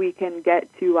think we can get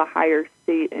to a higher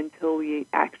state until we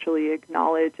actually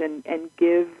acknowledge and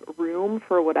give room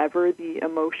for whatever the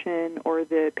emotion or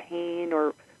the pain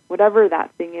or whatever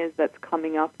that thing is that's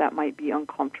coming up that might be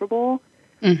uncomfortable.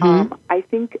 I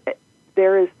think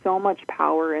there is so much much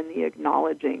power in the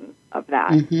acknowledging of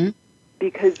that.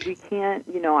 Because we can't,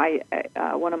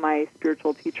 one of my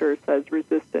spiritual teachers says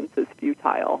resistance is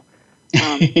futile.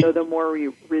 So the more we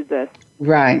resist,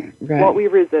 right, what we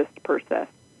resist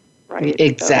persists. Right.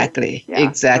 Exactly. So,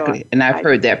 exactly. So and I've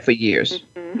heard that for years.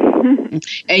 And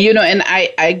and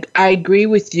I agree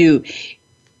with you.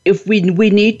 If we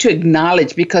need to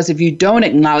acknowledge, because if you don't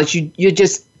acknowledge, you're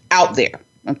just out there.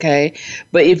 Okay.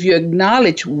 But if you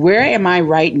acknowledge, where am I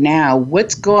right now?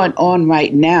 What's going on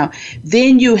right now?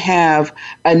 Then you have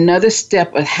another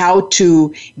step of how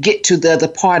to get to the other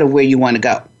part of where you want to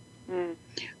go.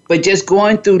 But just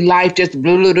going through life, just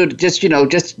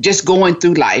going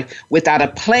through life without a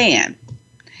plan,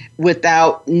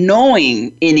 without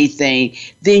knowing anything,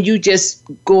 then you just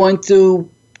going through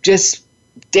just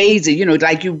days,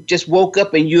 like you just woke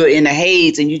up and you're in a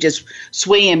haze and you just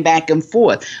swaying back and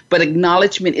forth. But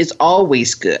acknowledgement is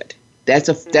always good. That's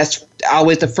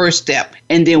always the first step.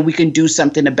 And then we can do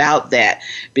something about that,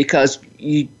 because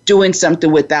you doing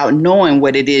something without knowing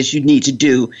what it is you need to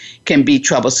do can be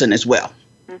troublesome as well.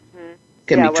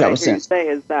 What I hear you say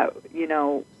is that,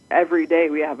 every day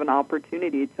we have an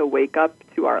opportunity to wake up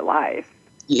to our life.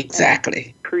 Exactly.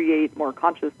 And create more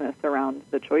consciousness around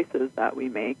the choices that we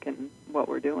make and what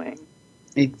we're doing.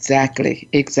 Exactly.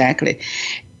 And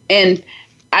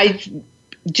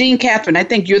Kathryn, I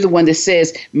think you're the one that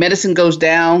says medicine goes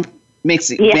down,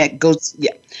 makes it goes.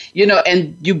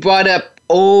 And you brought up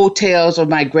old tales of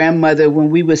my grandmother. When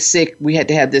we were sick, we had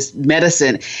to have this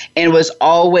medicine, and it was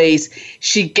always,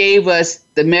 she gave us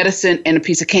the medicine and a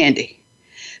piece of candy.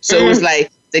 So it was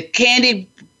like the candy,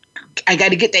 I got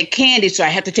to get that candy, so I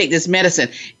have to take this medicine.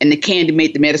 And the candy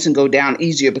made the medicine go down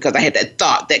easier, because I had that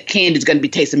thought that candy is going to be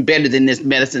tasting better than this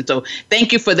medicine. So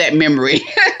thank you for that memory.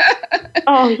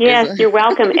 Oh, yes, you're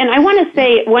welcome. And I want to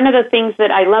say, one of the things that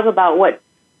I love about what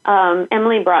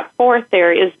Emily brought forth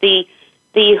there is the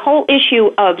whole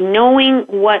issue of knowing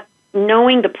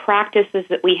the practices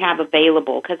that we have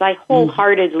available, because I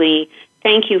wholeheartedly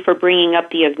thank you for bringing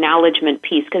up the acknowledgement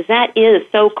piece, because that is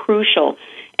so crucial.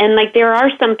 And there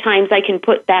are some times I can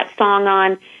put that song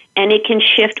on and it can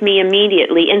shift me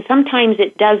immediately, and sometimes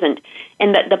it doesn't.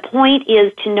 And the point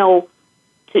is to know,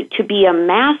 to be a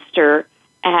master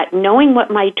at knowing what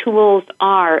my tools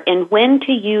are and when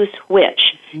to use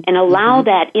which, and allow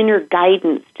that inner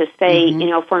guidance to say,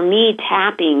 for me,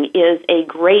 tapping is a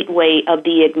great way of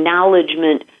the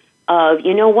acknowledgement of,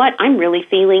 what, I'm really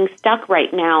feeling stuck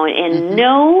right now, and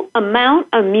no amount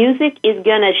of music is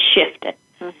going to shift it.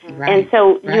 Right. And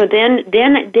so, then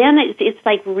it's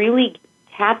like really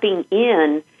tapping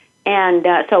in. And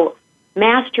so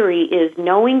mastery is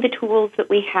knowing the tools that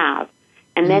we have,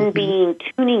 and then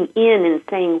tuning in and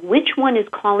saying, which one is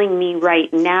calling me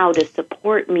right now to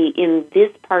support me in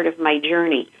this part of my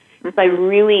journey? So I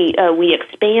really, we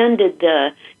expanded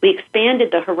the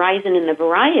horizon and the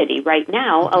variety right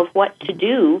now of what to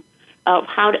do, of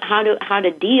how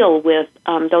to deal with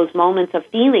those moments of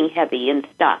feeling heavy and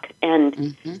stuck,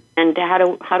 and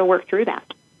how to work through that.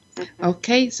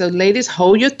 Okay, so ladies,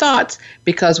 hold your thoughts,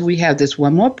 because we have this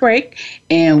one more break,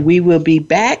 and we will be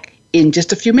back in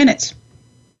just a few minutes.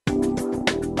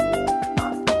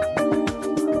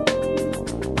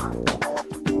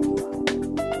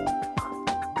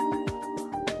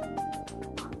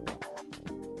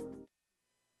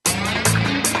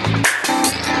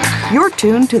 You're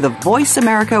tuned to the Voice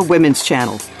America Women's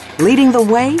Channel, leading the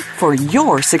way for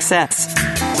your success.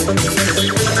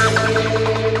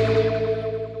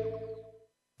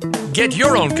 Get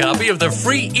your own copy of the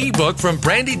free ebook from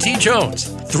Brandy T. Jones,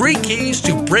 3 Keys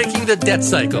to Breaking the Debt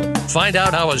Cycle. Find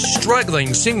out how a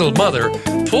struggling single mother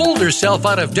pulled herself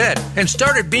out of debt and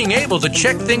started being able to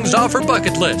check things off her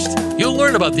bucket list. You'll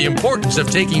learn about the importance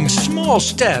of taking small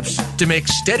steps to make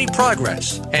steady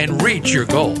progress and reach your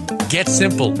goal. Get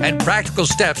simple and practical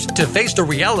steps to face the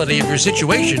reality of your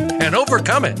situation and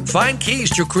overcome it. Find keys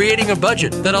to creating a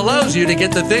budget that allows you to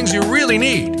get the things you really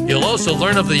need. You'll also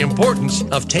learn of the importance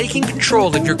of taking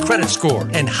control of your credit score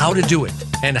and how to do it,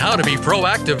 and how to be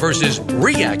proactive versus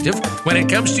reactive when it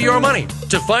comes to your money.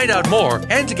 To find out more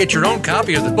and to get your own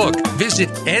copy of the book, visit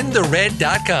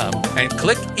endthered.com and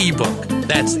click ebook.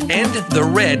 That's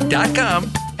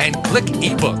endthered.com and click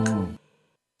ebook.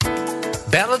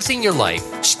 Balancing your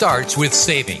life starts with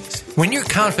savings. When you're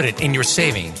confident in your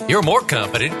saving, you're more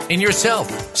confident in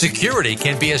yourself. Security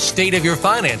can be a state of your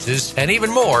finances, and even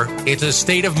more, it's a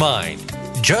state of mind.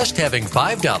 Just having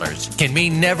 $5 can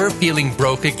mean never feeling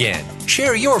broke again.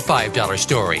 Share your $5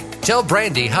 story. Tell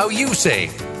Brandy how you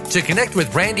saved. To connect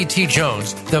with Brandy T.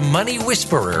 Jones, the Money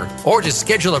Whisperer, or to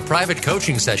schedule a private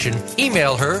coaching session,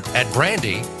 email her at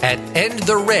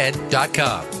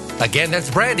brandy@endthered.com. Again, that's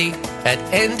Brandy at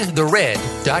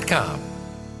endthered.com.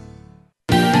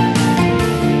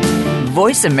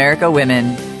 Voice America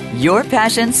Women. Your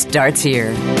passion starts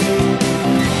here.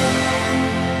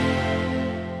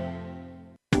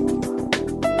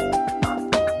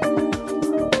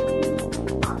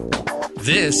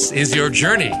 This is your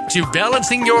journey to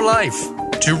balancing your life.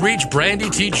 To reach Brandy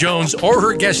T. Jones or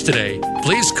her guest today,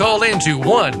 please call in to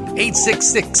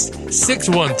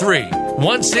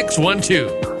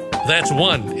 1-866-613-1612. That's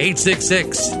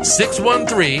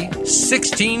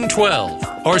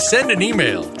 1-866-613-1612. Or send an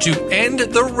email to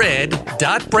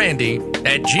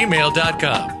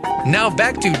endthered.brandy@gmail.com. Now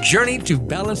back to Journey to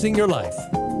Balancing Your Life.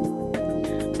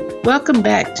 Welcome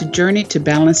back to Journey to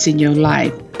Balancing Your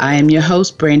Life. I am your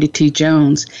host, Brandy T.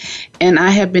 Jones, and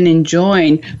I have been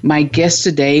enjoying my guest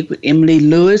today with Emily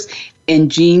Lewis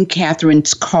and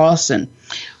Kathryn Carlson.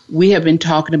 We have been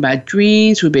talking about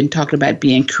dreams. We've been talking about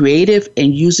being creative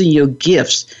and using your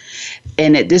gifts.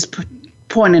 And at this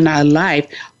point in our life,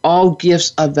 all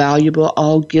gifts are valuable.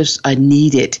 All gifts are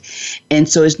needed. And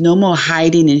so it's no more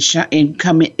hiding and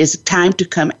coming. It's time to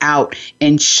come out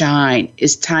and shine.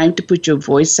 It's time to put your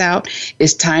voice out.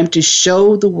 It's time to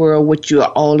show the world what you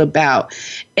are all about.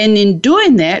 And in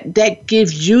doing that, that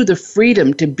gives you the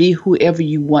freedom to be whoever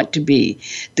you want to be,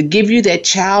 to give you that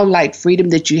childlike freedom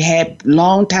that you had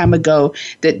long time ago,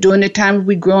 that during the time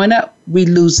we growing up, we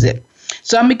lose it.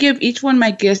 So I'm going to give each one of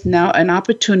my guests now an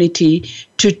opportunity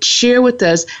to share with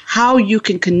us how you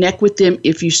can connect with them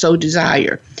if you so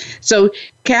desire. So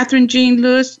Kathryn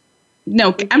Lewis,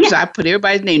 sorry, I put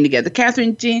everybody's name together.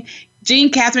 Kathryn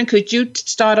Kathryn, could you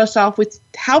start us off with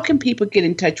how can people get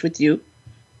in touch with you?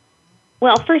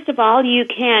 Well, first of all, you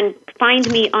can find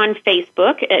me on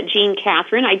Facebook at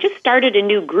Kathryn. I just started a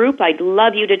new group I'd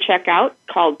love you to check out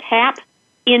called Tap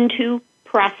Into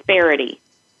Prosperity.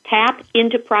 Tap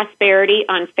Into Prosperity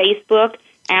on Facebook.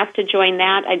 Ask to join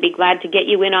that. I'd be glad to get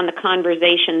you in on the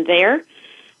conversation there.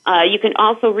 You can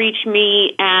also reach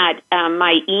me at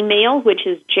my email, which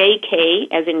is JK,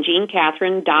 as in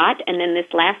Kathryn, and then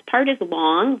this last part is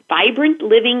long, Vibrant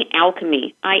Living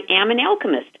Alchemy. I am an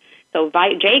alchemist. So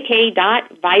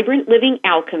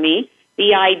jk.vibrantliving.alchemy,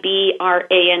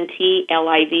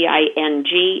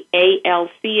 BIBRANTLIVINGALCHEMY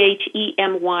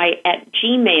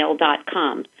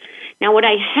 @gmail.com. Now, what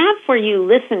I have for you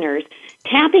listeners,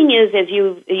 tapping is, as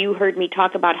you heard me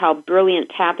talk about how brilliant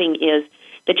tapping is,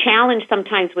 the challenge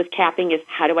sometimes with tapping is,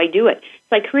 how do I do it?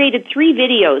 So I created 3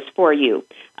 videos for you.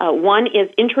 One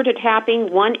is intro to tapping,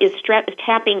 one is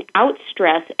tapping out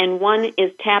stress, and one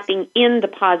is tapping in the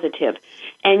positive.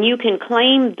 And you can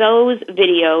claim those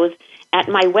videos at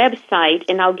my website,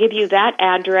 and I'll give you that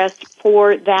address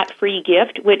for that free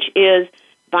gift, which is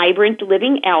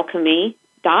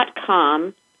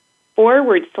vibrantliving.alchemy.com/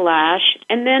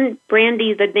 and then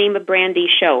Brandy, the name of Brandy's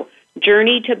show,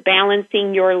 Journey to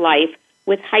Balancing Your Life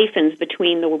with hyphens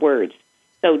between the words.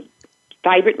 So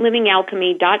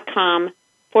vibrantliving.alchemy.com/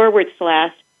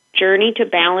 Journey to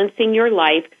Balancing Your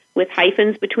Life with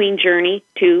hyphens between journey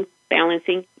to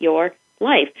balancing your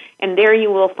life. And there you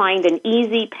will find an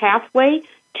easy pathway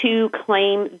to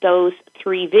claim those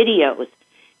 3 videos.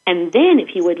 And then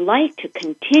if you would like to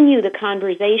continue the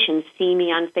conversation, see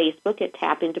me on Facebook at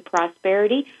Tap Into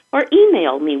Prosperity or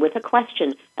email me with a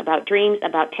question about dreams,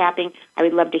 about tapping. I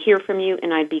would love to hear from you,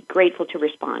 and I'd be grateful to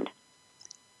respond.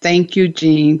 Thank you,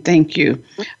 Jean. Thank you.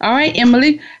 All right,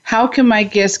 Emily, how can my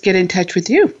guests get in touch with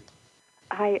you?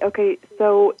 Hi. Okay,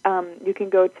 so you can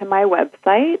go to my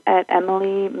website at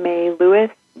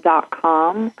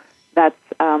emilymaylewis.com. That's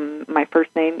my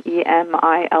first name,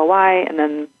 EMILY, and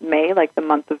then May, like the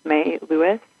month of May,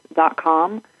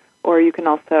 Lewis.com. Or you can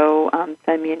also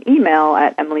send me an email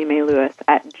at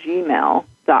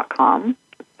emilymaylewis@gmail.com.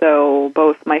 So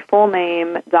both my full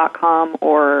name.com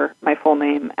or my full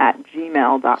name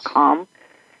 @gmail.com.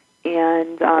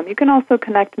 And you can also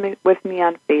connect with me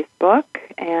on Facebook.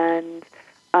 And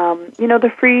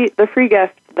the free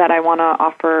gift that I want to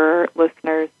offer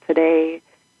listeners today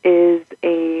is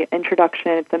a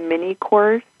introduction. It's a mini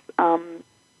course. I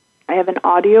have an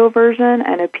audio version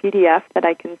and a PDF that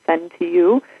I can send to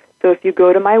you. So if you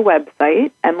go to my website,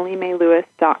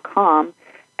 emilymaylewis.com,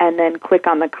 and then click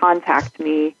on the Contact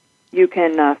Me, you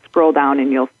can scroll down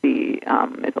and you'll see,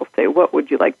 it'll say, what would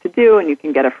you like to do? And you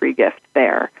can get a free gift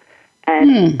there.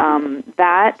 And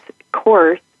that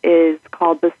course is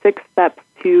called The 6 Steps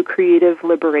to Creative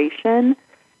Liberation.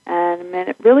 And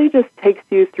it really just takes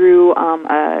you through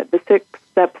the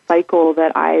 6-step cycle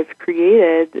that I've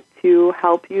created to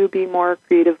help you be more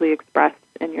creatively expressed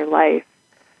in your life.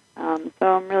 So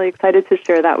I'm really excited to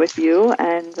share that with you,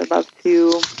 and I'd love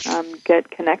to get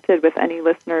connected with any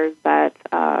listeners that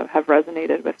have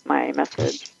resonated with my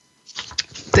message.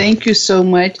 Thank you so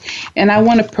much. And I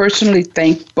want to personally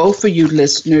thank both of you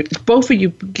listeners, both of you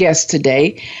guests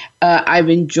today. I've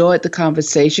enjoyed the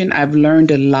conversation. I've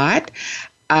learned a lot.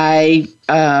 I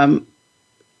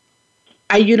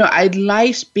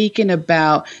like speaking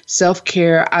about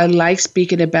self-care. I like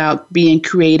speaking about being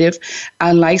creative.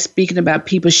 I like speaking about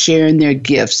people sharing their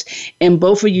gifts. And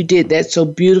both of you did that so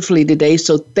beautifully today.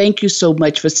 So thank you so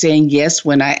much for saying yes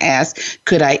when I asked,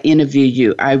 could I interview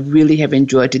you? I really have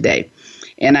enjoyed today.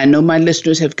 And I know my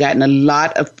listeners have gotten a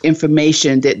lot of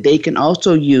information that they can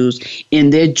also use in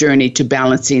their journey to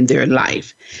balancing their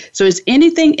life. So is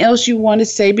anything else you want to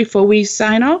say before we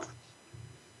sign off?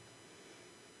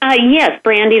 Yes,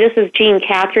 Brandy, this is Jean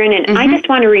Kathryn, and I just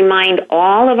want to remind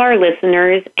all of our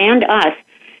listeners and us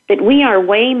that we are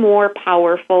way more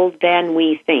powerful than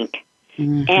we think.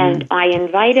 And I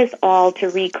invite us all to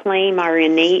reclaim our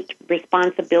innate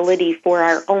responsibility for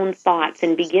our own thoughts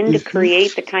and begin to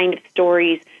create the kind of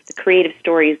stories, the creative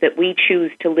stories that we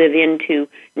choose to live into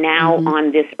now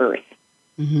on this earth.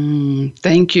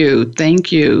 Thank you.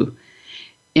 Thank you.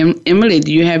 Emily,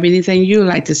 do you have anything you'd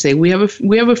like to say? We have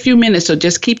a few minutes, so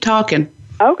just keep talking.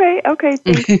 Okay.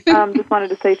 Thanks. Just wanted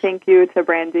to say thank you to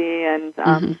Brandy, and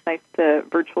it's nice to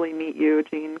virtually meet you,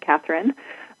 Jean Kathryn.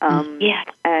 Yes.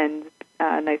 And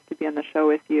nice to be on the show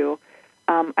with you.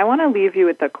 I want to leave you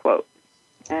with a quote,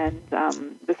 and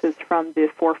this is from The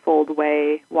Fourfold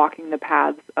Way, Walking the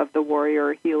Paths of the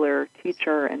Warrior, Healer,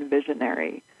 Teacher, and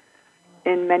Visionary.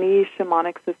 In many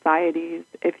shamanic societies,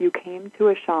 if you came to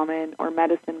a shaman or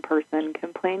medicine person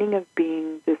complaining of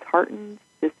being disheartened,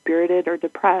 dispirited, or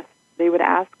depressed, they would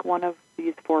ask one of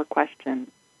these 4 questions.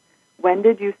 When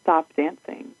did you stop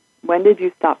dancing? When did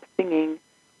you stop singing?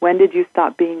 When did you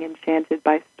stop being enchanted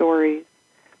by stories?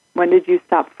 When did you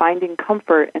stop finding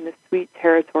comfort in the sweet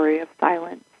territory of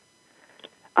silence?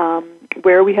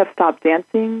 Where we have stopped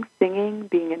dancing, singing,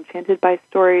 being enchanted by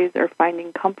stories, or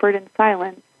finding comfort in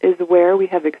silence is where we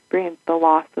have experienced the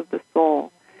loss of the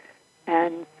soul.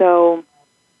 And so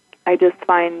I just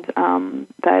find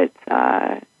that,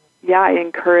 I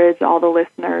encourage all the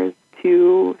listeners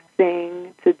to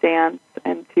sing, to dance,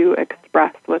 and to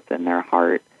express what's in their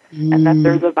heart, and that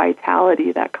there's a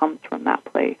vitality that comes from that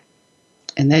place.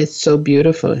 And that is so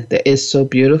beautiful. That is so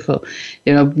beautiful.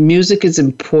 You know, music is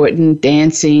important,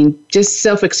 dancing, just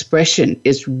self-expression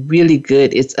is really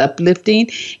good. It's uplifting.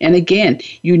 And again,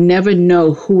 you never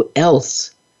know who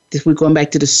else, if we're going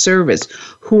back to the service,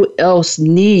 who else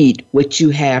need what you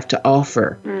have to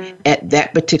offer at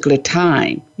that particular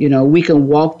time. You know, we can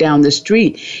walk down the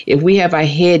street. If we have our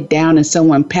head down and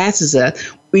someone passes us,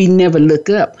 we never look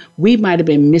up. We might have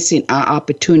been missing our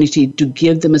opportunity to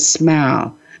give them a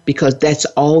smile, because that's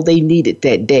all they needed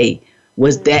that day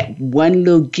was that one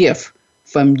little gift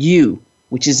from you,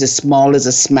 which is as small as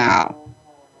a smile.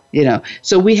 You know,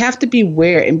 so we have to be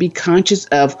aware and be conscious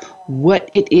of what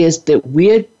it is that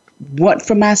we want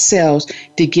from ourselves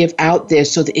to give out there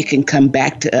so that it can come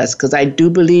back to us. Because I do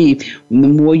believe the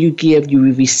more you give, you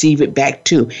will receive it back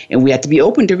too. And we have to be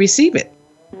open to receive it.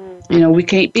 You know, we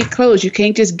can't be closed. You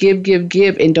can't just give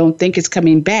and don't think it's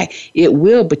coming back. It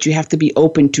will, but you have to be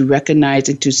open to recognize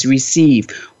and to receive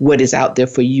what is out there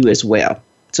for you as well.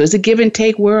 So it's a give and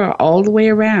take world all the way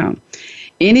around.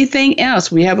 Anything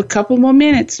else? We have a couple more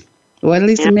minutes, or at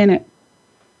least a minute.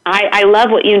 I love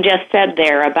what you just said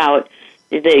there about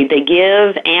the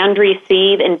give and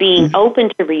receive and being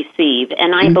open to receive.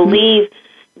 And I believe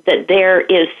that there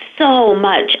is so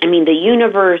much. I mean, the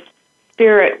universe,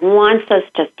 Spirit wants us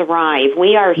to thrive.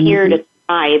 We are here to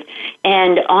thrive,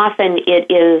 and often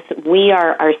it is we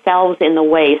are ourselves in the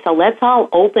way. So let's all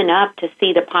open up to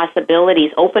see the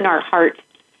possibilities, open our hearts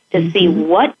to see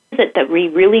what is it that we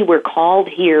really were called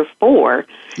here for,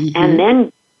 and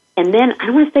then I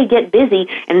don't want to say get busy,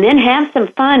 and then have some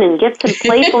fun and get some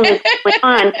playfulness going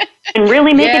on and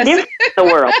really make a difference in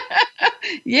the world.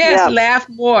 Laugh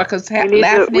more, because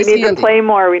we need to play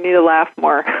more. We need to laugh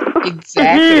more.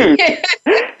 Exactly.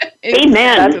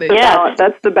 Amen.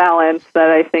 That's the balance that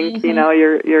I think, you know,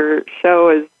 your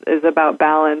show is about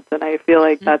balance, and I feel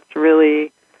like that's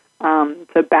really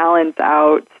to balance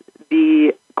out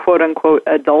the quote-unquote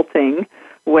adulting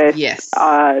with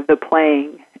the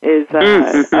playing is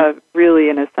really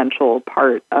an essential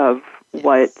part of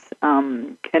what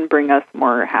can bring us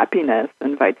more happiness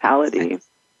and vitality.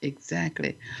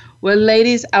 Exactly. Well,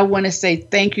 ladies, I want to say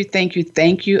thank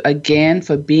you again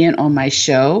for being on my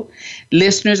show.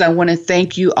 Listeners, I want to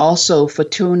thank you also for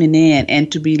tuning in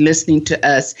and to be listening to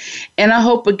us. And I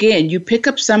hope, again, you pick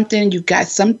up something, you got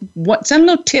some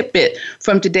little tidbit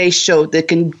from today's show that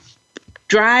can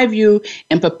drive you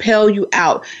and propel you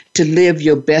out to live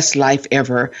your best life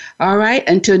ever. All right,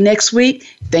 until next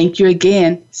week, thank you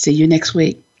again. See you next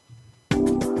week.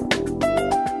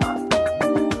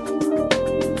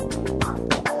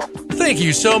 Thank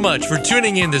you so much for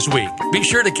tuning in this week. Be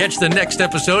sure to catch the next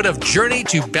episode of Journey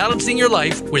to Balancing Your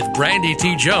Life with Brandy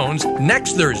T. Jones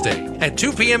next Thursday at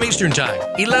 2 p.m. Eastern Time,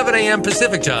 11 a.m.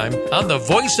 Pacific Time on the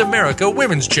Voice America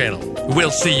Women's Channel.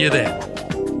 We'll see you then.